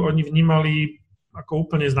prácu, oni vnímali ako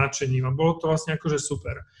úplne značením a bolo to vlastne akože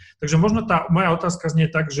super. Takže možno tá moja otázka znie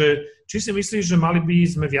tak, že či si myslíš, že mali by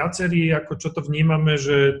sme viacerí, ako čo to vnímame,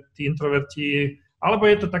 že tí introverti, alebo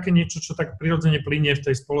je to také niečo, čo tak prirodzene plynie v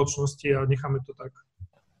tej spoločnosti a necháme to tak?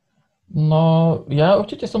 No, ja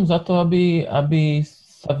určite som za to, aby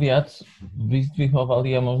sa viac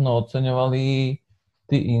vyzdvihovali a možno oceňovali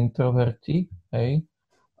tí introverti, hej?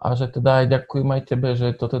 A že teda aj ďakujem aj tebe,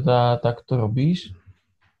 že to teda takto robíš.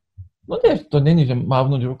 No tiež to není, že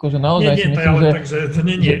mávnuť rukou, že naozaj Nie, si to je myslím, ale že... tak, že to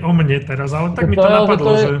nie je o mne teraz, ale tak mi to to je,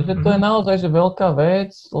 napadlo, že to je naozaj že veľká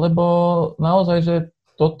vec, lebo naozaj, že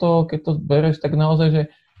toto, keď to bereš, tak naozaj, že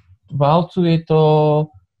valcuje to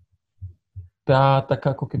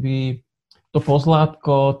taká ako keby to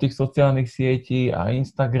pozlátko tých sociálnych sietí a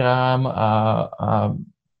Instagram a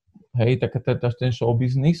hej, ten show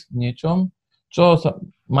business v niečom, čo sa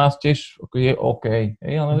má tiež je OK,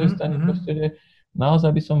 hej, ale na druhej strane proste, že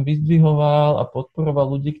naozaj by som vyzdvihoval a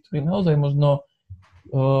podporoval ľudí, ktorí naozaj možno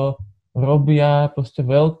robia proste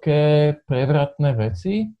veľké prevratné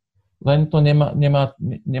veci, len to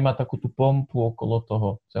nemá takú tú pompu okolo toho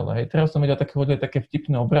celé. Hej. Teraz som videl také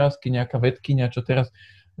vtipné obrázky, nejaká vedkyňa, čo teraz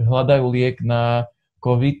hľadajú liek na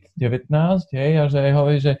COVID-19, hej, a že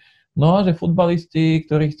hovorí, že no a že futbalisti,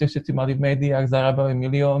 ktorých ste všetci mali v médiách, zarábajú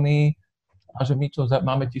milióny a že my čo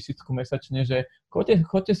máme 1000 mesačne, že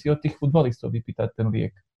choďte si od tých futbalistov vypýtať ten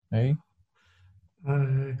liek. Hej.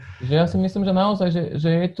 Že ja si myslím, že naozaj, že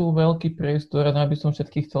je tu veľký priestor a by som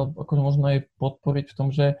všetkých chcel akože možno aj podporiť v tom,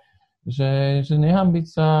 že nehambiť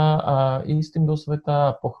sa a ísť tým do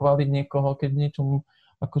sveta a pochváliť niekoho, keď niečo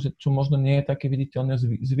akože, čo možno nie je také viditeľné,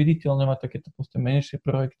 zviditeľňovať takéto proste menšie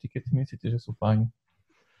projekty, keď si myslíte, že sú fajn.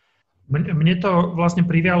 Mne to vlastne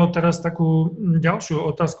privialo teraz takú ďalšiu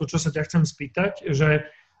otázku, čo sa ťa chcem spýtať, že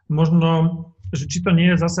možno, že či to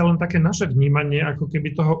nie je zase len také naše vnímanie, ako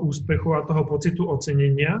keby toho úspechu a toho pocitu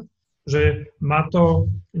ocenenia, že má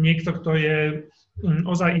to niekto, kto je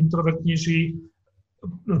ozaj introvertnejší,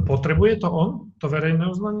 potrebuje to on, to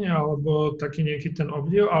verejné uznanie, alebo taký nejaký ten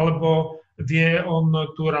obdiv, alebo vie on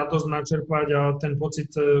tú radosť načerpať a ten pocit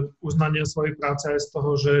uznania svojej práce aj z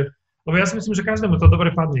toho, že... Lebo ja si myslím, že každému to dobre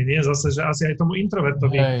padne, nie? Zase, že asi aj tomu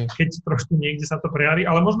introvertovi, keď trošku niekde sa to prejaví,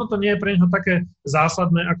 ale možno to nie je pre neho také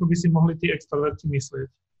zásadné, ako by si mohli tí extroverti myslieť.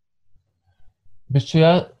 Vieš čo,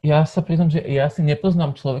 ja sa priznám, že ja si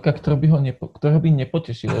nepoznám človeka, ktorého by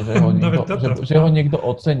nepotešilo, že ho niekto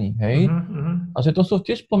ocení, hej? A že to sú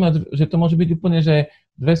tiež že to môže byť úplne, že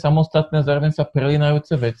dve samostatné a zároveň sa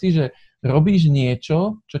prelinajúce veci, že robíš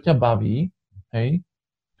niečo, čo ťa baví, hej?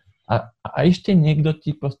 A ešte niekto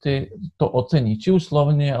ti proste to ocení, či už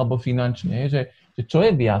slovne alebo finančne, že čo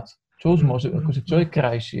je viac, čo už môže, akože čo je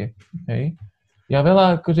krajšie, hej? Ja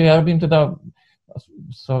robím teda,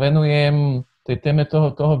 sa venujem tej téme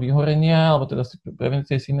toho vyhorenia, alebo teda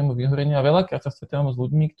prevencie silnému vyhorenia a veľakrát sa stretávam s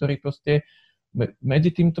ľuďmi, ktorí proste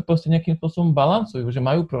medzi týmto proste nejakým spôsobom balancujú, že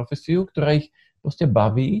majú profesiu, ktorá ich proste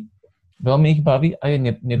baví, veľmi ich baví a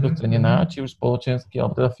je nedocenená, či už spoločensky,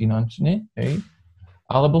 alebo teda finančne, hej.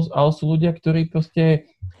 Ale sú ľudia, ktorí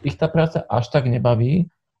proste, ich tá práca až tak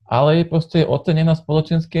nebaví, ale je proste ocenená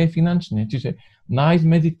spoločensky aj finančne. Čiže nájsť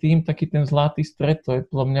medzi tým taký ten zlatý stred, to je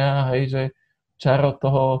podľa mňa, hej, že čaro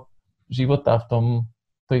toho života v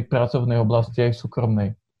tej pracovnej oblasti aj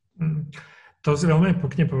súkromnej. To si veľmi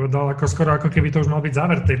pekne povedal, skoro ako keby to už mal byť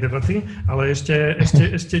záver tej debaty, ale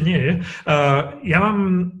ešte nie je. Ja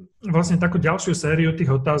mám vlastne takú ďalšiu sériu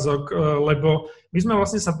tých otázok, lebo my sme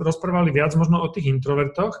vlastne sa rozprávali viac možno o tých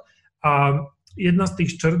introvertoch a jedna z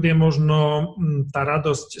tých črt je možno tá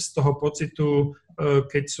radosť z toho pocitu,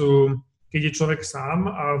 keď je človek sám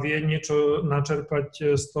a vie niečo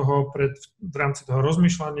načerpať z toho v rámci toho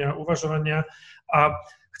rozmýšľania, uvažovania. A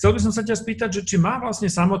chcel by som sa ťa spýtať, že či má vlastne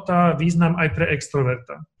samota význam aj pre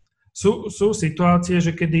extroverta. Sú situácie,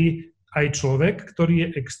 že kedy aj človek, ktorý je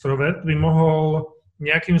extrovert, by mohol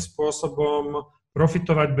nejakým spôsobom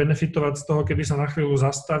profitovať, benefitovať z toho, keby sa na chvíľu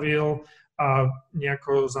zastavil a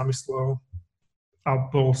nejako zamyslel a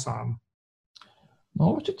bol sám.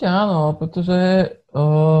 No určite áno, pretože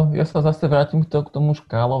ja sa zase vrátim k tomu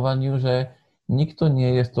škálovaniu, že nikto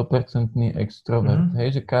nie je 100% extrovert. Hej,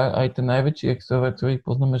 že aj ten najväčší extrovert, ktorý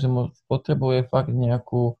poznáme, že potrebuje fakt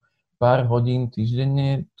nejakú pár hodín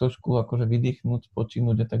týždenne, trošku akože vydýchnuť,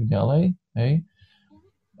 spočinúť a tak ďalej. Hej.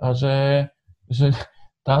 A že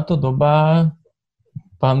táto doba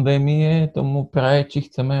pandémie tomu praje, či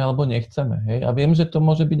chceme alebo nechceme. Hej. A viem, že to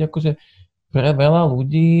môže byť akože pre veľa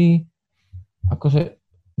ľudí akože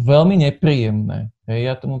veľmi nepríjemné. Hej,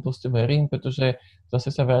 ja tomu proste verím, pretože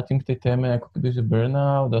zase sa vrátim k tej téme ako keby, že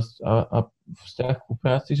burnout a vzťah ku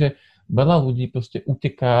práci, že veľa ľudí proste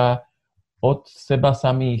uteká od seba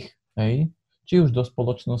samých, hej, či už do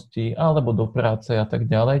spoločnosti, alebo do práce a tak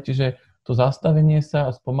ďalej. Čiže to zastavenie sa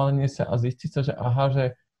a spomalenie sa a zistiť sa, že aha, že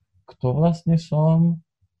kto vlastne som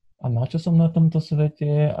a na čo som na tomto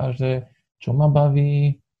svete a že čo ma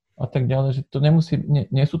baví a tak ďalej, že to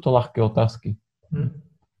nie sú to ľahké otázky.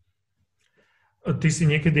 Ty si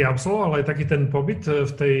niekedy absolvoval aj taký ten pobyt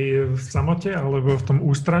v samote alebo v tom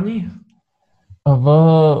ústraní?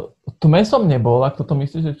 tme som nebol, ak toto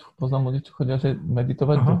myslíš, že poznám ľudí, čo chodia že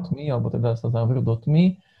meditovať do tmy, alebo teda sa zavrú do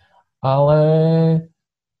tmy, ale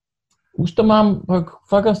už to mám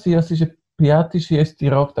fakt asi že 5. 6.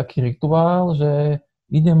 rok taký rituál, že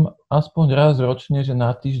idem aspoň raz ročne, že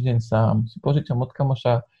na týždeň sám. Si požičam od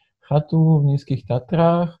kamoša chatu v Nízkych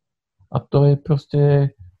Tatrách a to je proste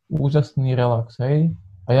úžasný relax, hej.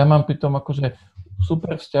 A ja mám pritom akože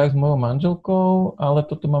super vzťah s mojou manželkou, ale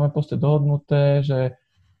toto máme proste dohodnuté, že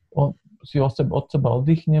si od seba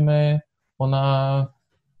oddychneme, ona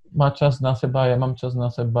má čas na seba, ja mám čas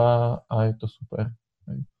na seba a je to super.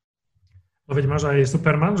 No veď máš aj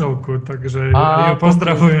super manželku, takže ju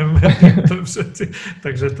pozdravujem. To všetci.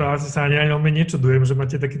 Takže to asi sa ani veľmi nečudujem, že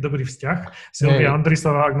máte taký dobrý vzťah. Silvia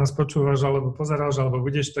Andrisová, ak nás počúvaš, alebo pozeráš, alebo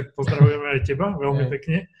budeš, tak pozdravujeme aj teba veľmi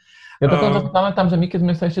pekne. Ja dokonca pamätám, že my keď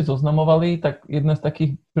sme sa ešte zoznamovali, tak jedna z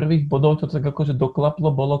takých prvých bodov, čo tak akože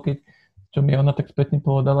doklaplo, bolo, čo mi ona tak spätne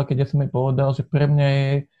povedala, keď ja som jej povedal, že pre mňa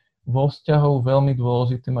je vo vzťahu veľmi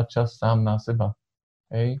dôležité mať čas sám na seba.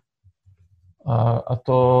 Hej? A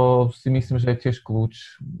to si myslím, že je tiež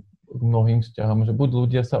kľúč k mnohým vzťahom, že buď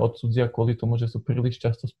ľudia sa odsúdia kvôli tomu, že sú príliš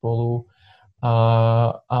často spolu,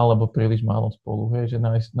 alebo príliš málo spolu. Hej?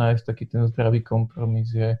 Že nájsť taký ten zdravý kompromis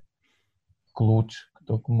je kľúč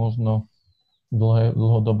k možno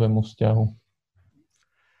dlhodobému vzťahu.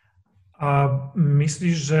 A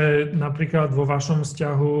myslíš, že napríklad vo vašom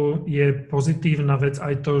vzťahu je pozitívna vec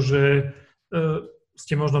aj to, že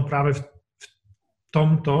ste možno práve v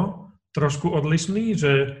tomto trošku odlišní,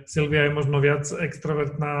 že Silvia je možno viac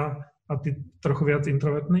extrovertná a ty trochu viac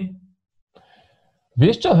introvertný?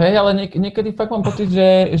 Vieš čo, hej, ale niekedy fakt mám pocit,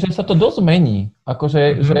 že sa to dosť mení.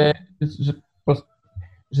 Akože,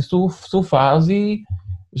 že sú fázy,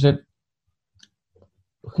 že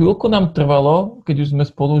chvíľku nám trvalo, keď už sme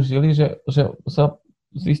spolu žili, že sa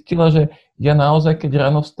zistila, že ja naozaj, keď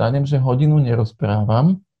ráno vstanem, že hodinu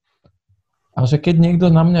nerozprávam a že keď niekto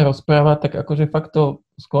na mňa rozpráva, tak akože fakt to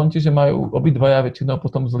skončí, že majú obidvaja väčšinou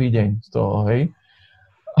potom zlý deň z toho, hej.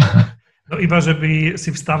 No iba, že by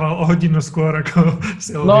si vstával o hodinu skôr ako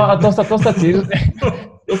Silvia. No a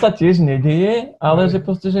to sa tiež nedieje, ale že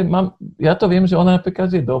proste, že ja to viem, že ona napríklad,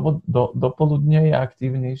 že do poludnia je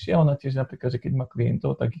aktívnejšia, ona tiež napríklad, že keď má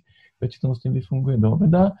klientov, tak väčšinou s nimi funguje do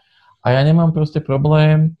obeda a ja nemám proste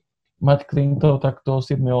problém mať klientov takto o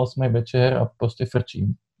 7-8 večer a proste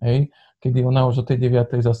frčím, hej, kedy ona už o tej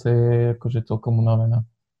 9 zase je akože celkom unavená.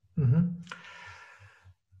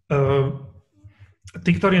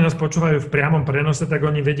 Tí, ktorí nás počúvajú v priamom prenose, tak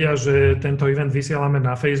oni vedia, že tento event vysielame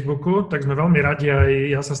na Facebooku, tak sme veľmi radi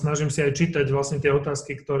aj, ja sa snažím si aj čítať vlastne tie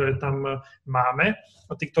otázky, ktoré tam máme.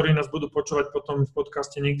 A tí, ktorí nás budú počúvať potom v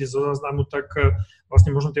podcaste niekde zo záznamu, tak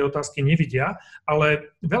vlastne možno tie otázky nevidia.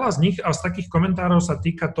 Ale veľa z nich a z takých komentárov sa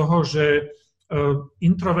týka toho, že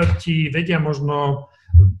introverti vedia možno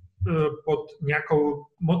pod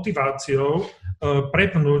nejakou motiváciou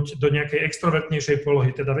prepnúť do nejakej extrovertnejšej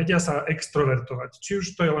polohy, teda vedia sa extrovertovať. Či už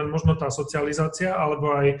to je len možno tá socializácia,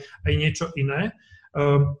 alebo aj niečo iné.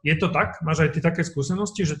 Je to tak? Máš aj ty také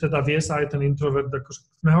skúsenosti, že teda vie sa aj ten introvert, ako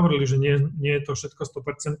sme hovorili, že nie je to všetko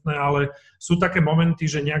 100%, ale sú také momenty,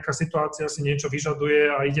 že nejaká situácia si niečo vyžaduje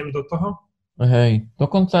a idem do toho? Hej,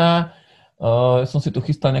 dokonca som si tu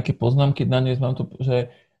chystal nejaké poznámky, dnes mám tu,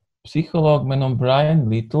 že psychológ menom Brian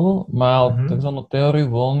Little mal tzv.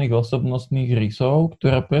 Teóriu voľných osobnostných rysov,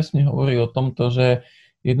 ktorá presne hovorí o tomto, že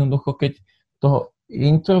jednoducho, keď toho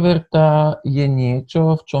introverta je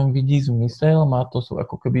niečo, v čom vidí zmysel, má to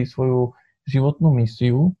ako keby svoju životnú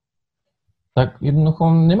misiu, tak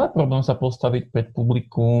jednoducho nemá problém sa postaviť pred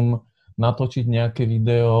publikum, natočiť nejaké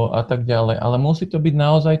video a tak ďalej. Ale musí to byť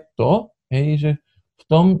naozaj to, hej, že v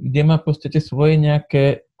tom, kde má proste tie svoje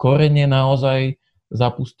nejaké korene naozaj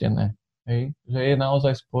zapustené. Hej? Že je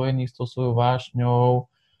naozaj spojený s tou svojou vášňou,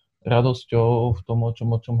 radosťou v tom, o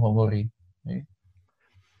čom hovorí. Hej?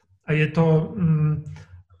 A je to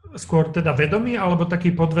skôr teda vedomý alebo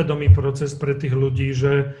taký podvedomý proces pre tých ľudí,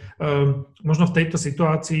 že možno v tejto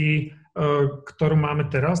situácii, ktorú máme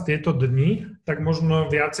teraz, tieto dni, tak možno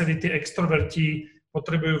viacerí tí extroverti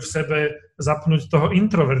potrebujú v sebe zapnúť toho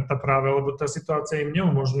introverta práve, lebo tá situácia im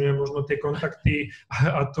neumožňuje možno tie kontakty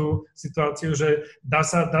a tú situáciu, že dá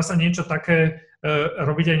sa niečo také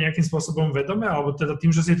robiť aj nejakým spôsobom vedome, alebo teda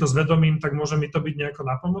tým, že si to zvedomím, tak môže mi to byť nejako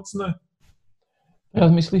napomocné? Teraz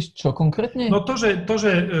myslíš čo konkrétne? No to, že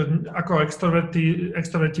ako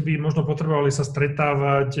extroverti by možno potrebovali sa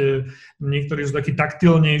stretávať, niektorí sú takí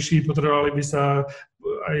taktilnejší, potrebovali by sa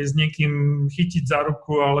aj s niekým chytiť za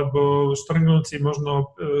ruku alebo štrngnúť si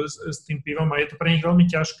možno s tým pivom a je to pre nich veľmi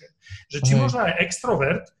ťažké. Že či môže aj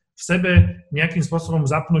extrovert v sebe nejakým spôsobom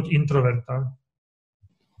zapnúť introverta?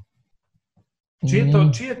 Či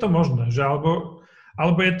je to možné, že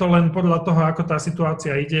alebo je to len podľa toho, ako tá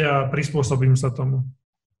situácia ide a prispôsobím sa tomu?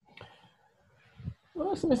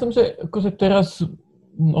 No, ja si myslím, že akože teraz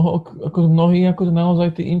mnohí akože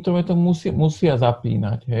naozaj tí introvertov musia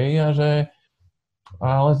zapínať, hej,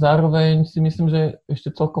 ale zároveň si myslím, že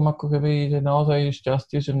ešte celkom ako keby, že naozaj je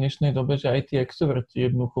šťastie, že v dnešnej dobe, že aj tí extroverti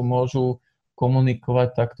jednoducho môžu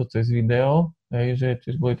komunikovať takto cez video, hej, že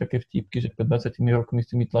tiež boli také vtipky, že pred 20 rokmi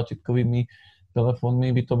s tými tlačítkovými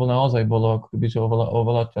telefónmi by to naozaj bolo ako keby, že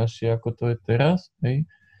oveľa ťažšie, ako to je teraz, hej.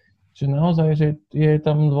 Čiže naozaj, že je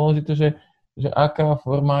tam dôležité, že aká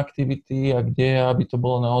forma aktivity a kde, aby to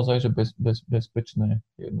bolo naozaj že bezpečné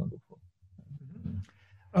jednoducho.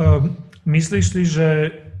 Myslíš si,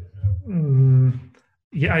 že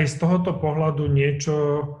je aj z tohoto pohľadu niečo,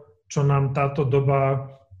 čo nám táto doba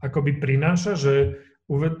akoby prináša,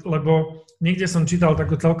 lebo niekde som čítal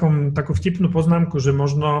takú vtipnú poznámku, že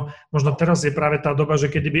možno teraz je práve tá doba, že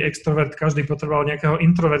kedy by extrovert každý potreboval nejakého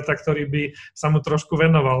introverta, ktorý by sa mu trošku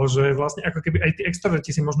venoval, že vlastne ako keby aj tí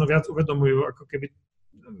extroverti si možno viac uvedomujú ako keby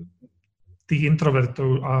tých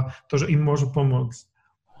introvertov a to, že im môžu pomôcť.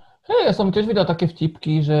 Hej, ja som tiež videl také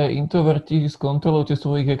vtipky, že introverti skontrolujte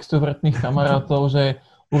svojich extrovertných kamarátov, že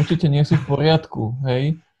určite nie sú v poriadku,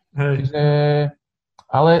 hej. Čiže,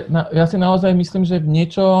 ale ja si naozaj myslím, že v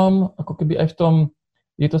niečom, ako keby aj v tom,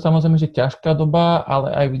 je to samozrejme, že ťažká doba,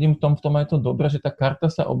 ale aj vidím v tom aj to dobré, že tá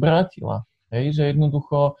karta sa obrátila, hej, že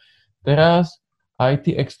jednoducho teraz aj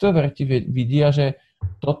tí extroverti vidia, že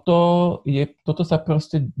toto sa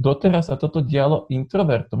proste doteraz sa toto dialo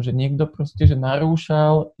introvertom, že niekto proste, že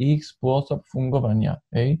narúšal ich spôsob fungovania,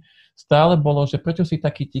 hej. Stále bolo, že prečo si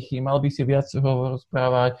taký tichý, mal by si viac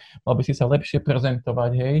rozprávať, mal by si sa lepšie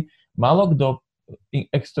prezentovať, hej. Málo kto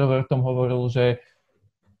extrovertom hovoril, že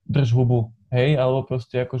drž hubu, hej, alebo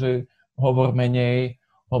proste akože hovor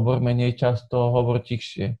menej často, hovor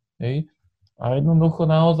tichšie, hej. A jednoducho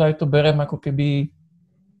naozaj to berem ako keby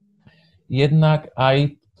jednak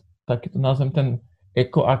aj, takýto nazvem ten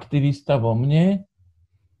ekoaktivista vo mne,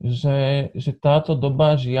 že táto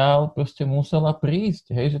doba žiaľ proste musela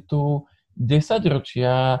prísť, hej, že tu 10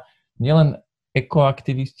 ročia nielen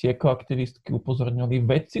ekoaktivistky upozorňovali,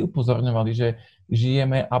 vedci upozorňovali, že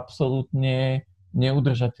žijeme absolútne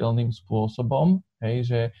neudržateľným spôsobom, hej,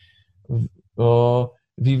 že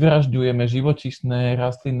vyvražďujeme živočíšne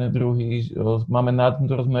rastlinné druhy, máme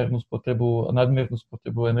nadmernú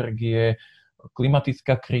spotrebu energie,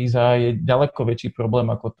 klimatická kríza je ďaleko väčší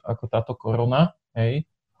problém ako táto korona, hej,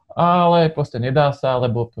 ale proste nedá sa,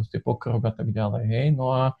 lebo proste pokrok a tak ďalej, hej,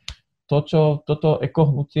 no a to, čo toto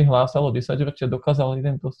ekohnutie hlásalo 10 ročia, dokázal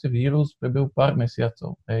jeden proste vírus v priebehu pár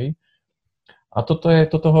mesiacov, hej. A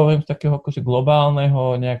toto hovorím z takého akože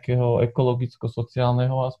globálneho nejakého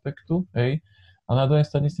ekologicko-sociálneho aspektu, hej. A na druhej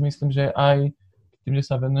strane si myslím, že aj tým, že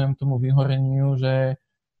sa venujem tomu vyhoreniu, že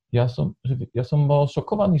ja som bol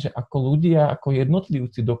šokovaný, že ako ľudia, ako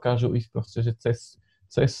jednotlivci dokážu ísť proste, že cez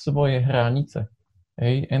svoje hranice.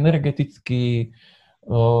 Hej, energeticky,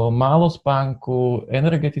 málo spánku,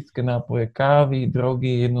 energetické nápoje, kávy,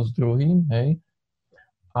 drogy, jedno s druhým, hej.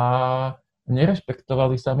 A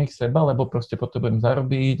nerešpektovali samých seba, lebo proste potrebujem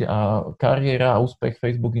zarobiť a kariéra, úspech,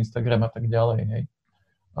 Facebook, Instagram a tak ďalej, hej.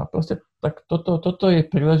 A proste tak toto je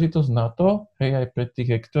príležitosť na to, hej, aj pre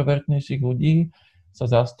tých extrovertnejších ľudí sa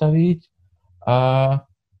zastaviť a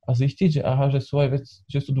zistiť, že aha,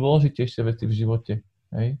 že sú dôležitejšie veci v živote,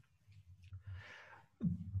 hej.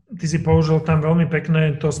 Ty si použil tam veľmi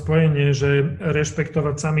pekné to spojenie, že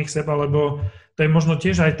rešpektovať samých seba, lebo to je možno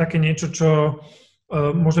tiež aj také niečo, čo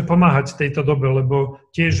môže pomáhať tejto dobe, lebo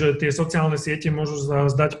tiež tie sociálne siete môžu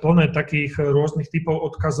zdať plné takých rôznych typov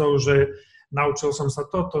odkazov, že naučil som sa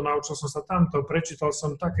toto, naučil som sa tamto, prečítal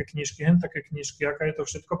som také knižky, také knižky, aká je to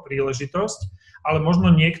všetko príležitosť, ale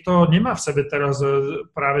možno niekto nemá v sebe teraz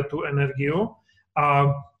práve tú energiu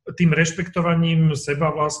a tým rešpektovaním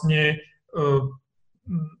seba vlastne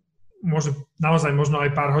môže naozaj možno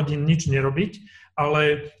aj pár hodín nič nerobiť,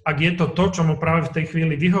 ale ak je to to, čo mu práve v tej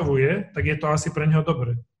chvíli vyhovuje, tak je to asi pre neho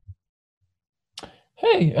dobre.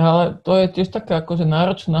 Hej, ale to je tiež taká akože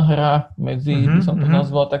náročná hra medzi, by som to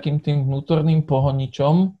nazval takým tým vnútorným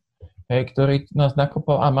pohoničom, hej, ktorý nás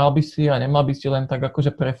nakopal a mal by si a nemal by si len tak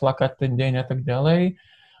akože preflakať ten deň a tak ďalej.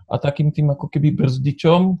 A takým tým ako keby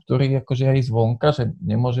brzdičom, ktorý akože aj zvonka, že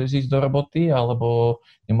nemôžeš ísť do roboty alebo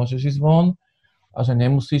nemôžeš ísť von a že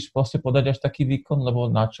nemusíš proste podať až taký výkon,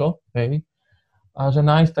 lebo na čo, hej. A že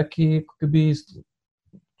nájsť taký ako keby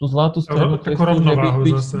tú zlatú strednú cestu,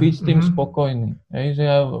 že byť s tým spokojný. Hej, že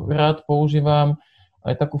ja rád používam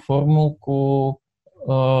aj takú formulku,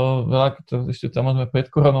 veľa, ešte samozrejme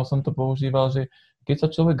pred koronou som to používal, že keď sa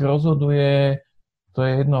človek rozhoduje to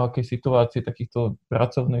je jedno, akej situácii takýchto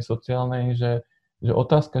pracovnej, sociálnej, že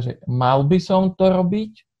otázka, že mal by som to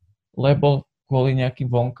robiť, lebo kvôli nejakým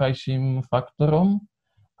vonkajším faktorom,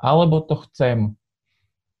 alebo to chcem.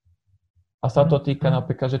 A sa to týka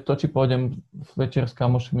napríklad, že to, či pôjdem večer s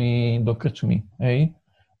kamošmi do krčmy, hej.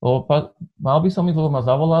 Lebo mal by som ísť, lebo ma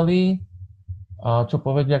zavolali, a čo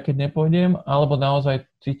povedia, keď nepôjdem, alebo naozaj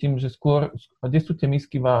cítim, že skôr, kde sú tie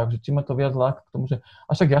misky váh, že či ma to viac láka k tomu, že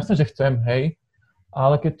až tak jasné, že chcem, hej,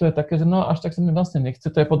 ale keď to je také, že no až tak sa mi vlastne nechce,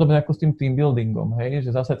 to je podobné ako s tým team buildingom, hej, že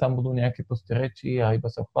zase tam budú nejaké proste reči a iba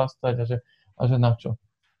sa chlastať a že na čo,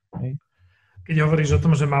 hej. Keď hovoríš o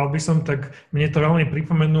tom, že mal by som, tak mne to veľmi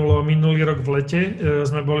pripomenulo minulý rok v lete.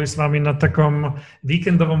 Sme boli s vami na takom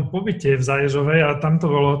víkendovom pobyte v Zaježovej a tam to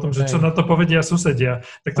bolo o tom, že čo na to povedia susedia.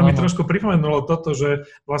 Tak to mi trošku pripomenulo toto, že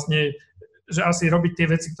vlastne, že asi robiť tie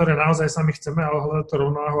veci, ktoré naozaj sami chceme, ale hľadať to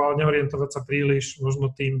rovnováhu, ale neorientovať sa príliš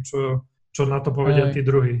možno tým, čo na to povedia tí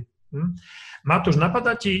druhí. Matúš,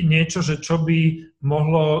 napadá ti niečo, že čo by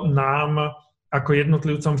mohlo nám ako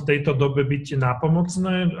jednotlivcom v tejto dobe byť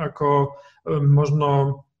nápomocné, ako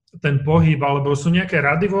možno ten pohyb, alebo sú nejaké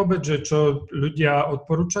rady vôbec, že čo ľudia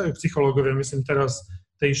odporúčajú, psychológovia, myslím teraz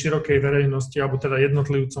tej širokej verejnosti, alebo teda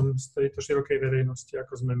jednotlivcom z tejto širokej verejnosti,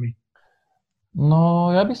 ako sme my? No,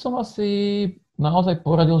 ja by som asi naozaj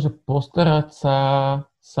poradil, že postarať sa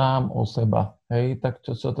sám o seba. Hej, tak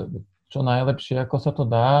čo najlepšie, ako sa to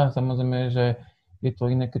dá. Samozrejme, že je to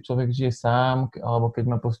iné, keď človek žije sám, alebo keď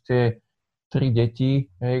má proste 3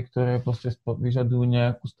 deti, hej, ktoré proste vyžadujú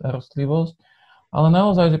nejakú starostlivosť. Ale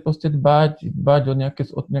naozaj, že proste dbať o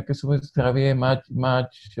nejaké svoje zdravie, mať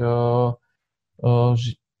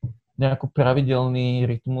nejaký pravidelný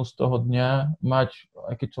rytmus toho dňa, mať,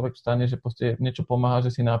 aj keď človek vstane, že proste niečo pomáha,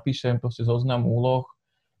 že si napíšem proste zoznam úloh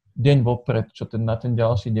deň vopred, čo na ten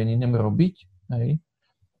ďalší deň idem robiť. Hej.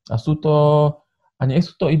 A nie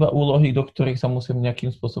sú to iba úlohy, do ktorých sa musím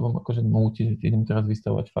nejakým spôsobom akože nútiť, že idem teraz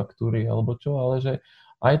vystavovať faktúry alebo čo, ale že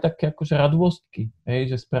aj také akože radôstky,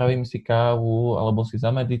 hej, že spravím si kávu alebo si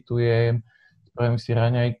zameditujem, spravím si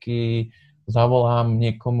raňajky, zavolám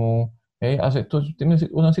niekomu, hej, a že tým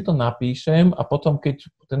si to napíšem a potom, keď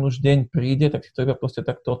ten už deň príde, tak si to iba proste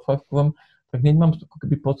takto odfajkujem, tak hneď mám ako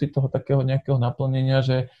keby pocit toho takého nejakého naplnenia,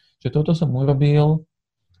 že toto som urobil,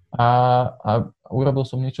 a urobil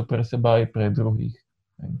som niečo pre seba aj pre druhých.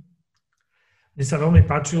 Mne sa veľmi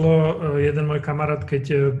páčilo, jeden môj kamarát,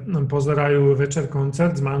 keď pozerajú večer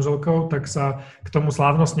koncert s manželkou, tak sa k tomu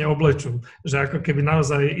slávnostne oblečú. Že ako keby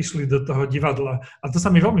naozaj išli do toho divadla. A to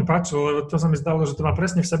sa mi veľmi páčilo, lebo to sa mi zdalo, že to má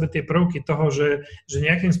presne v sebe tie prvky toho, že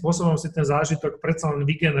nejakým spôsobom si ten zážitok predsa len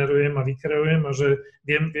vygenerujem a vykreujem a že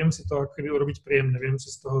viem si to ako keby urobiť príjemné, viem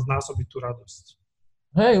si z toho znásobiť tú radosť.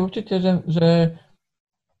 Hej, určite, že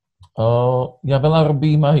ja veľa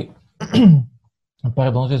robím aj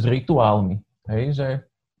že s rituálmi, hej, že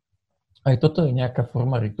aj toto je nejaká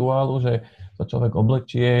forma rituálu, že sa človek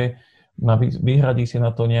oblečie, vyhradí si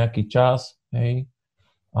na to nejaký čas, hej,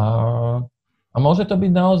 a môže to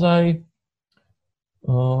byť naozaj,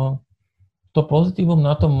 to pozitívum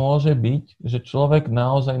na to môže byť, že človek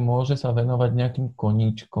naozaj môže sa venovať nejakým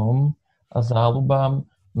koníčkom a záľubám,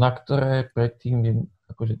 na ktoré predtým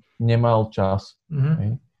akože nemal čas,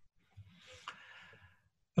 hej.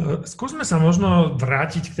 Skúsme sa možno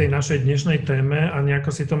vrátiť k tej našej dnešnej téme a nejako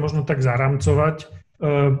si to možno tak zaramcovať.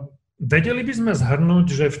 Vedeli by sme zhrnúť,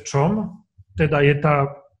 že v čom teda je tá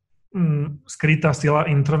skrytá sila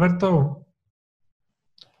introvertov?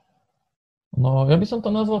 No, ja by som to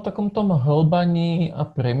nazval takom tom hĺbaní a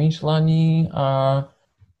premýšľaní a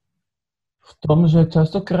v tom, že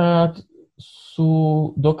častokrát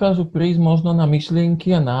dokážu prísť možno na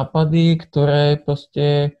myšlienky a nápady, ktoré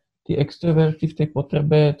proste tí extroverti v tej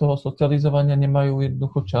potrebe toho socializovania nemajú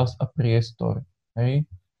jednoducho čas a priestor. Hej?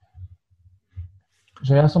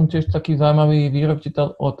 Že ja som tiež taký zaujímavý výrok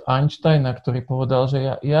čítal od Einsteina, ktorý povedal,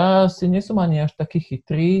 že ja si nesom ani až taký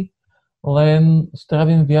chytrý, len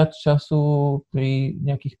strávim viac času pri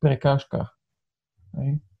nejakých prekážkach.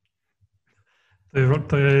 Hej?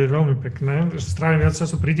 To je veľmi pekné. Strávim viac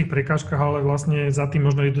času pri tých prekážkach, ale vlastne za tým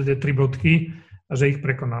možno idú tie 3 bodky, a že ich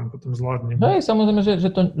prekonám, potom zvládnem. Hej, samozrejme,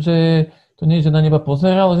 že to nie je, že na neba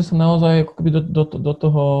pozerá, ale že sa naozaj ako keby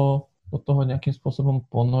do toho nejakým spôsobom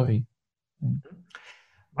ponorí.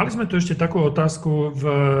 Mali sme tu ešte takú otázku v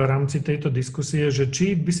rámci tejto diskusie, že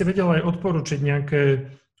či by si vedel aj odporučiť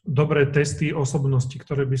nejaké dobré testy osobnosti,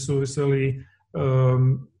 ktoré by súviseli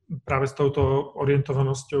práve s touto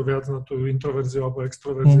orientovanosťou viac na tú introverziu alebo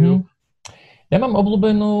extroverziu. Ja mám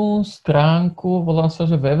obľúbenú stránku, volá sa,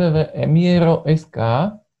 že www.emiero.sk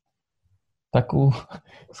takú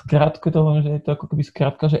skratku, to že je to ako keby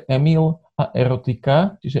skratka, že Emil a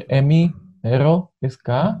erotika, čiže Emi, Ero,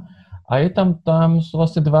 SK. A tam sú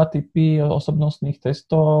vlastne dva typy osobnostných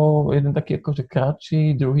testov, jeden taký akože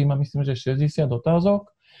kratší, druhý má myslím, že 60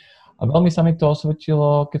 otázok. A veľmi sa mi to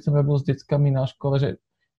osvedčilo, keď som robil s deckami na škole, že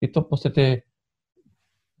je to v podstate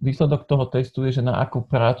výsledok toho testu je, že na akú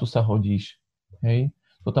prácu sa hodíš. Hej?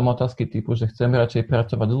 Sú tam otázky typu, že chcem radšej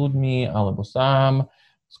pracovať s ľuďmi, alebo sám,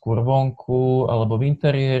 skôr vonku, alebo v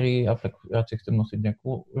interiéri, a tak radšej chcem nosiť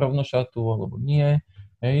nejakú rovnošatu, alebo nie.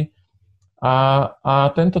 Hej? A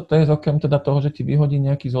tento test, okrem teda toho, že ti vyhodí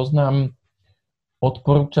nejaký zoznam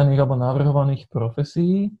odporúčaných alebo navrhovaných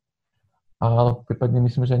profesí, ale prípadne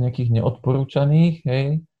myslím, že aj nejakých neodporúčaných,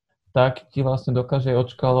 hej, tak ti vlastne dokáže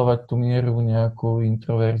odškálovať tú mieru nejakú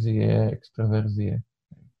introverzie, extroverzie.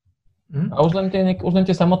 A už len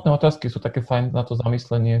tie samotné otázky sú také fajn na to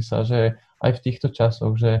zamyslenie sa, že aj v týchto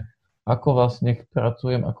časoch, že ako vlastne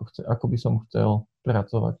pracujem, ako by som chcel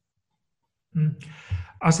pracovať.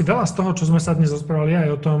 Asi veľa z toho, čo sme sa dnes rozprávali, aj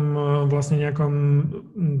o tom vlastne nejakom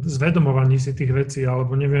zvedomovaní si tých vecí,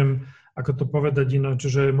 alebo neviem, ako to povedať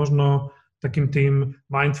ináč, že možno takým tým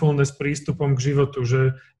mindfulness prístupom k životu,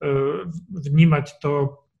 že vnímať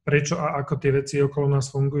to, prečo a ako tie veci okolo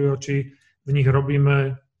nás fungujú, či v nich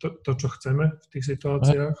robíme to čo chceme v tých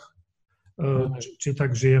situáciách, či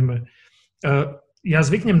tak žijeme. Ja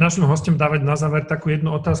zvyknem našim hostom dávať na záver takú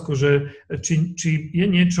jednu otázku, že či je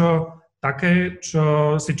niečo také,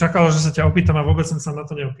 čo si čakal, že sa ťa opýtam a vôbec som sa na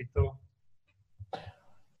to neopýtal.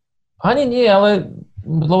 Ani nie, ale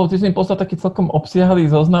lebo ty si mi poslal taký celkom obsiahlý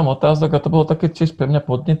zoznam otázok a to bolo také tiež pre mňa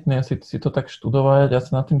podnetné si to tak študovať a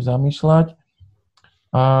sa nad tým zamýšľať.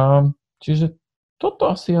 Čiže toto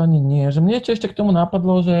asi ani nie. Že mne ešte k tomu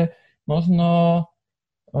napadlo, že možno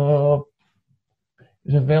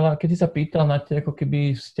že veľa, keď si sa pýtal na tie ako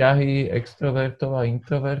keby vzťahy extrovertov a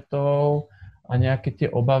introvertov, a nejaké tie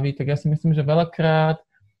obavy, tak ja si myslím, že veľakrát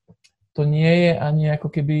to nie je ani ako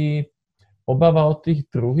keby obava od tých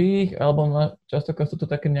druhých, alebo častokrát sú to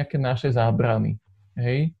také nejaké naše zábrany.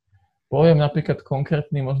 Hej? Poviem napríklad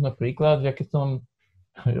konkrétny možno príklad, že keď som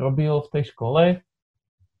robil v tej škole,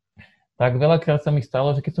 tak veľakrát sa mi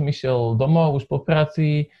stalo, že keď som išiel domov už po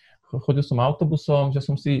práci, chodil som autobusom, že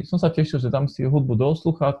som sa tešil, že dám si hudbu do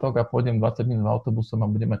sluchátok a pôjdem 20 minút autobusom a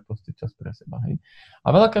budem mať proste čas pre seba, hej.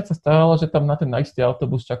 A veľakrát sa stalo, že tam na ten istý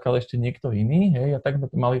autobus čakal ešte niekto iný, hej, a tak sme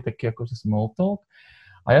mali taký akože small talk.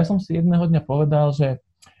 A ja som si jedného dňa povedal, že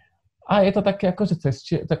je to také akože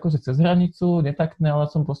cez hranicu, netaktné, ale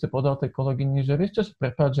som proste povedal tej kolegyni, že vieš čo,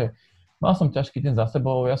 prepáč, že mal som ťažký deň za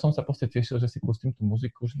sebou, ja som sa proste tešil, že si pustím tú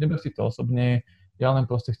muziku, že neber si to osobne, ja len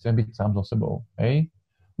proste chcem byť sám so sebou, hej.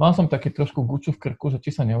 Mal som také trošku guču v krku, že či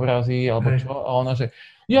sa neurazí, alebo čo, a ona, že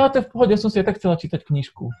ja to v pohode, ja som si aj tak chcela čítať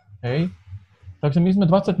knižku, hej. Takže my sme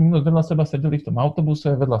 20 minút vedľa seba sedeli v tom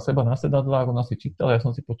autobuse, vedľa seba na sedadlách, ona si čítala, ja som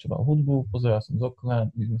si počúval hudbu, pozeral som z okna,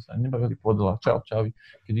 my sme sa nebavili, povedala čau,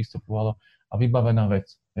 keď vystupovala a vybavená vec,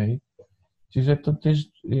 hej. Čiže to tiež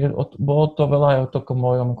bolo to veľa aj o takom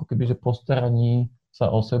mojom, ako keby, že postaraní sa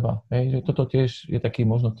o seba, hej. Že toto tiež je taký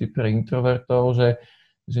možno typ pre introvertov, že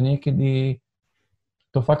niekedy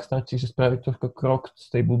to fakt stačí, že spraviť trošku krok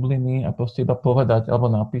z tej bubliny a proste iba povedať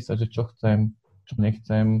alebo napísať, že čo chcem, čo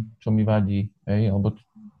nechcem, čo mi vadí, hej, alebo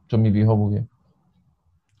čo mi vyhovuje.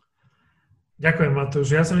 Ďakujem,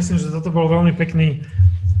 Matúš. Ja si myslím, že toto bol veľmi pekný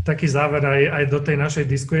taký záver aj do tej našej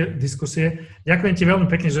diskusie. Ďakujem ti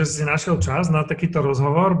veľmi pekne, že si našiel čas na takýto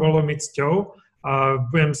rozhovor. Bolo mi cťou a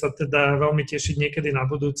budem sa teda veľmi tešiť niekedy na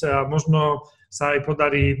budúce a možno sa aj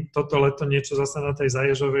podarí toto leto niečo zase na tej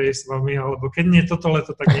Zaježovej s vami, alebo keď nie toto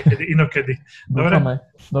leto, tak niekedy inokedy. Dobre?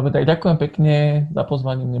 Dobre, tak ďakujem pekne za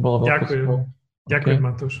pozvanie, mne bolo veľkou. Ďakujem,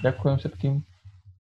 Matúš. Ďakujem všetkým.